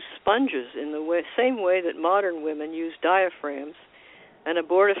 women used sponges in the same way that modern women use diaphragms, and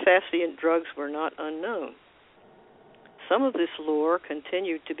abortifacient drugs were not unknown. Some of this lore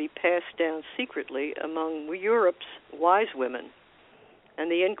continued to be passed down secretly among Europe's wise women,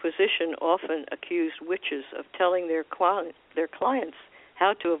 and the Inquisition often accused witches of telling their clients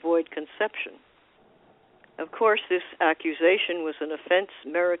how to avoid conception. Of course, this accusation was an offense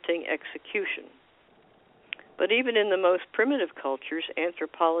meriting execution. But even in the most primitive cultures,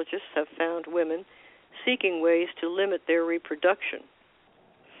 anthropologists have found women seeking ways to limit their reproduction.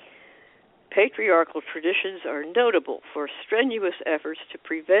 Patriarchal traditions are notable for strenuous efforts to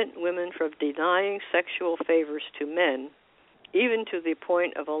prevent women from denying sexual favors to men even to the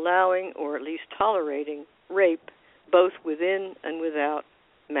point of allowing or at least tolerating rape both within and without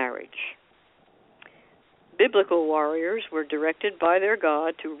marriage. Biblical warriors were directed by their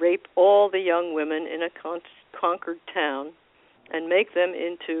god to rape all the young women in a conquered town and make them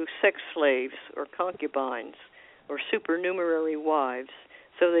into sex slaves or concubines or supernumerary wives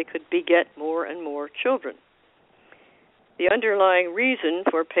so they could beget more and more children. The underlying reason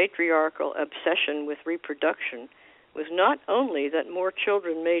for patriarchal obsession with reproduction was not only that more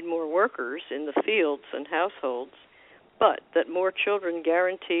children made more workers in the fields and households, but that more children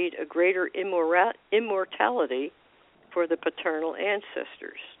guaranteed a greater immortality for the paternal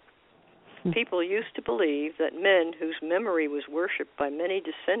ancestors. People used to believe that men whose memory was worshipped by many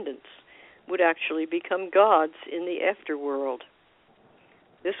descendants would actually become gods in the afterworld.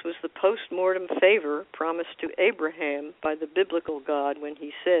 This was the post-mortem favor promised to Abraham by the biblical God when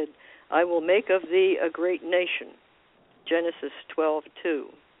he said, "I will make of thee a great nation." Genesis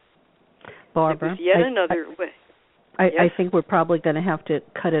 12:2. Barbara, it was yet another way. I Yes? think we're probably going to have to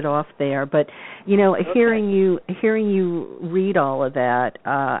cut it off there. But you know, Okay. hearing you read all of that,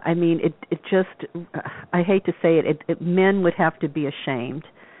 I mean, it just, I hate to say it, men would have to be ashamed.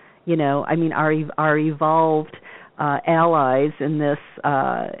 You know, I mean, our evolved allies in this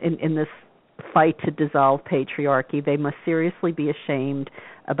in this fight to dissolve patriarchy, they must seriously be ashamed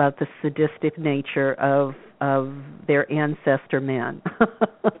about the sadistic nature of their ancestor men.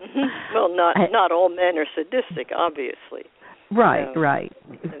 Well, not all men are sadistic, obviously. Right. I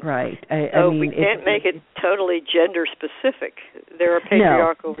mean, we can't make it totally gender specific. There are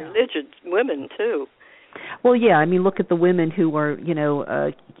patriarchal religions, women too. Well, yeah, I mean, look at the women who are, you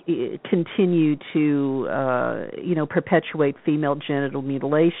know, continue to, you know, perpetuate female genital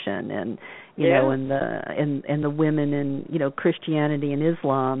mutilation, and you know, and the women in, you know, Christianity and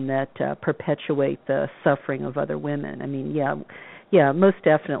Islam that perpetuate the suffering of other women. I mean, yeah, most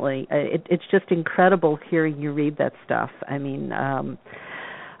definitely. It's just incredible hearing you read that stuff. I mean,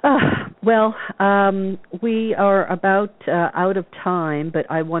 we are about out of time, but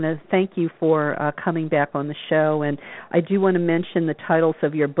I want to thank you for coming back on the show, and I do want to mention the titles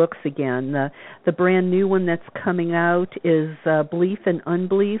of your books again. The brand new one that's coming out is Belief and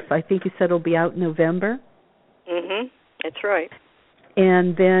Unbelief. I think you said it'll be out in November. That's right.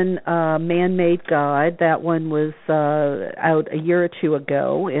 And then Man-Made God, that one was out a year or two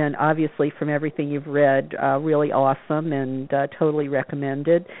ago, and obviously from everything you've read, really awesome and totally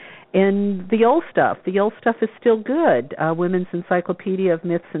recommended. And the old stuff is still good. Women's Encyclopedia of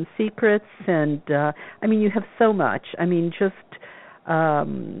Myths and Secrets, and I mean, you have so much. I mean, just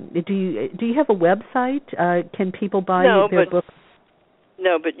do you have a website? Can people buy their books?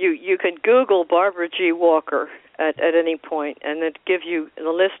 No, but you can Google Barbara G. Walker at any point, and it gives you the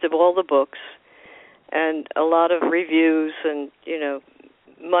list of all the books and a lot of reviews and, you know,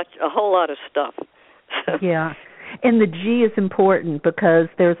 a whole lot of stuff. Yeah. And the G is important because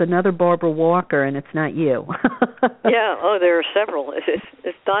there's another Barbara Walker, and it's not you. Yeah, there are several.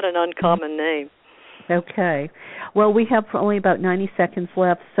 It's not an uncommon name. Okay. Well, we have only about 90 seconds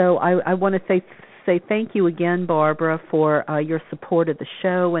left, so I want to say thank you again, Barbara, for your support of the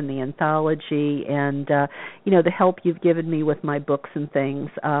show and the anthology and, you know, the help you've given me with my books and things.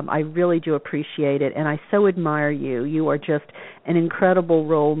 I really do appreciate it, and I so admire you. You are just an incredible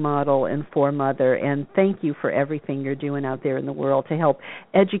role model and foremother, and thank you for everything you're doing out there in the world to help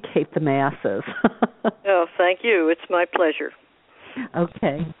educate the masses. Oh, thank you. It's my pleasure.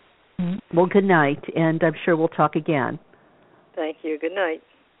 Okay. Well, good night, and I'm sure we'll talk again. Thank you. Good night.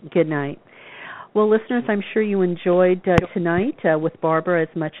 Good night. Well, listeners, I'm sure you enjoyed tonight with Barbara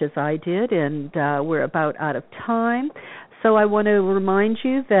as much as I did, and we're about out of time. So I want to remind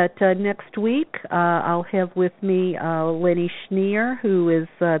you that next week I'll have with me Lenny Schneir, who is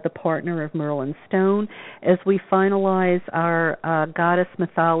the partner of Merlin Stone, as we finalize our Goddess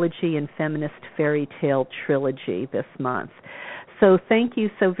Mythology and Feminist Fairy Tale Trilogy this month. So thank you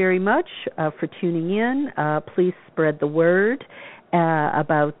so very much for tuning in. Please spread the word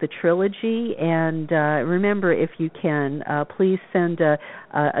about the trilogy, and remember, if you can, please send a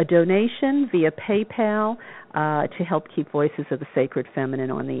donation via PayPal to help keep Voices of the Sacred Feminine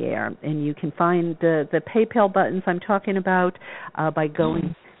on the air. And you can find the PayPal buttons I'm talking about by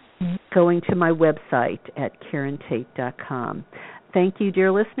going to my website at KarenTate.com. Thank you,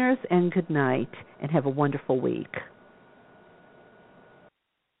 dear listeners, and good night, and have a wonderful week.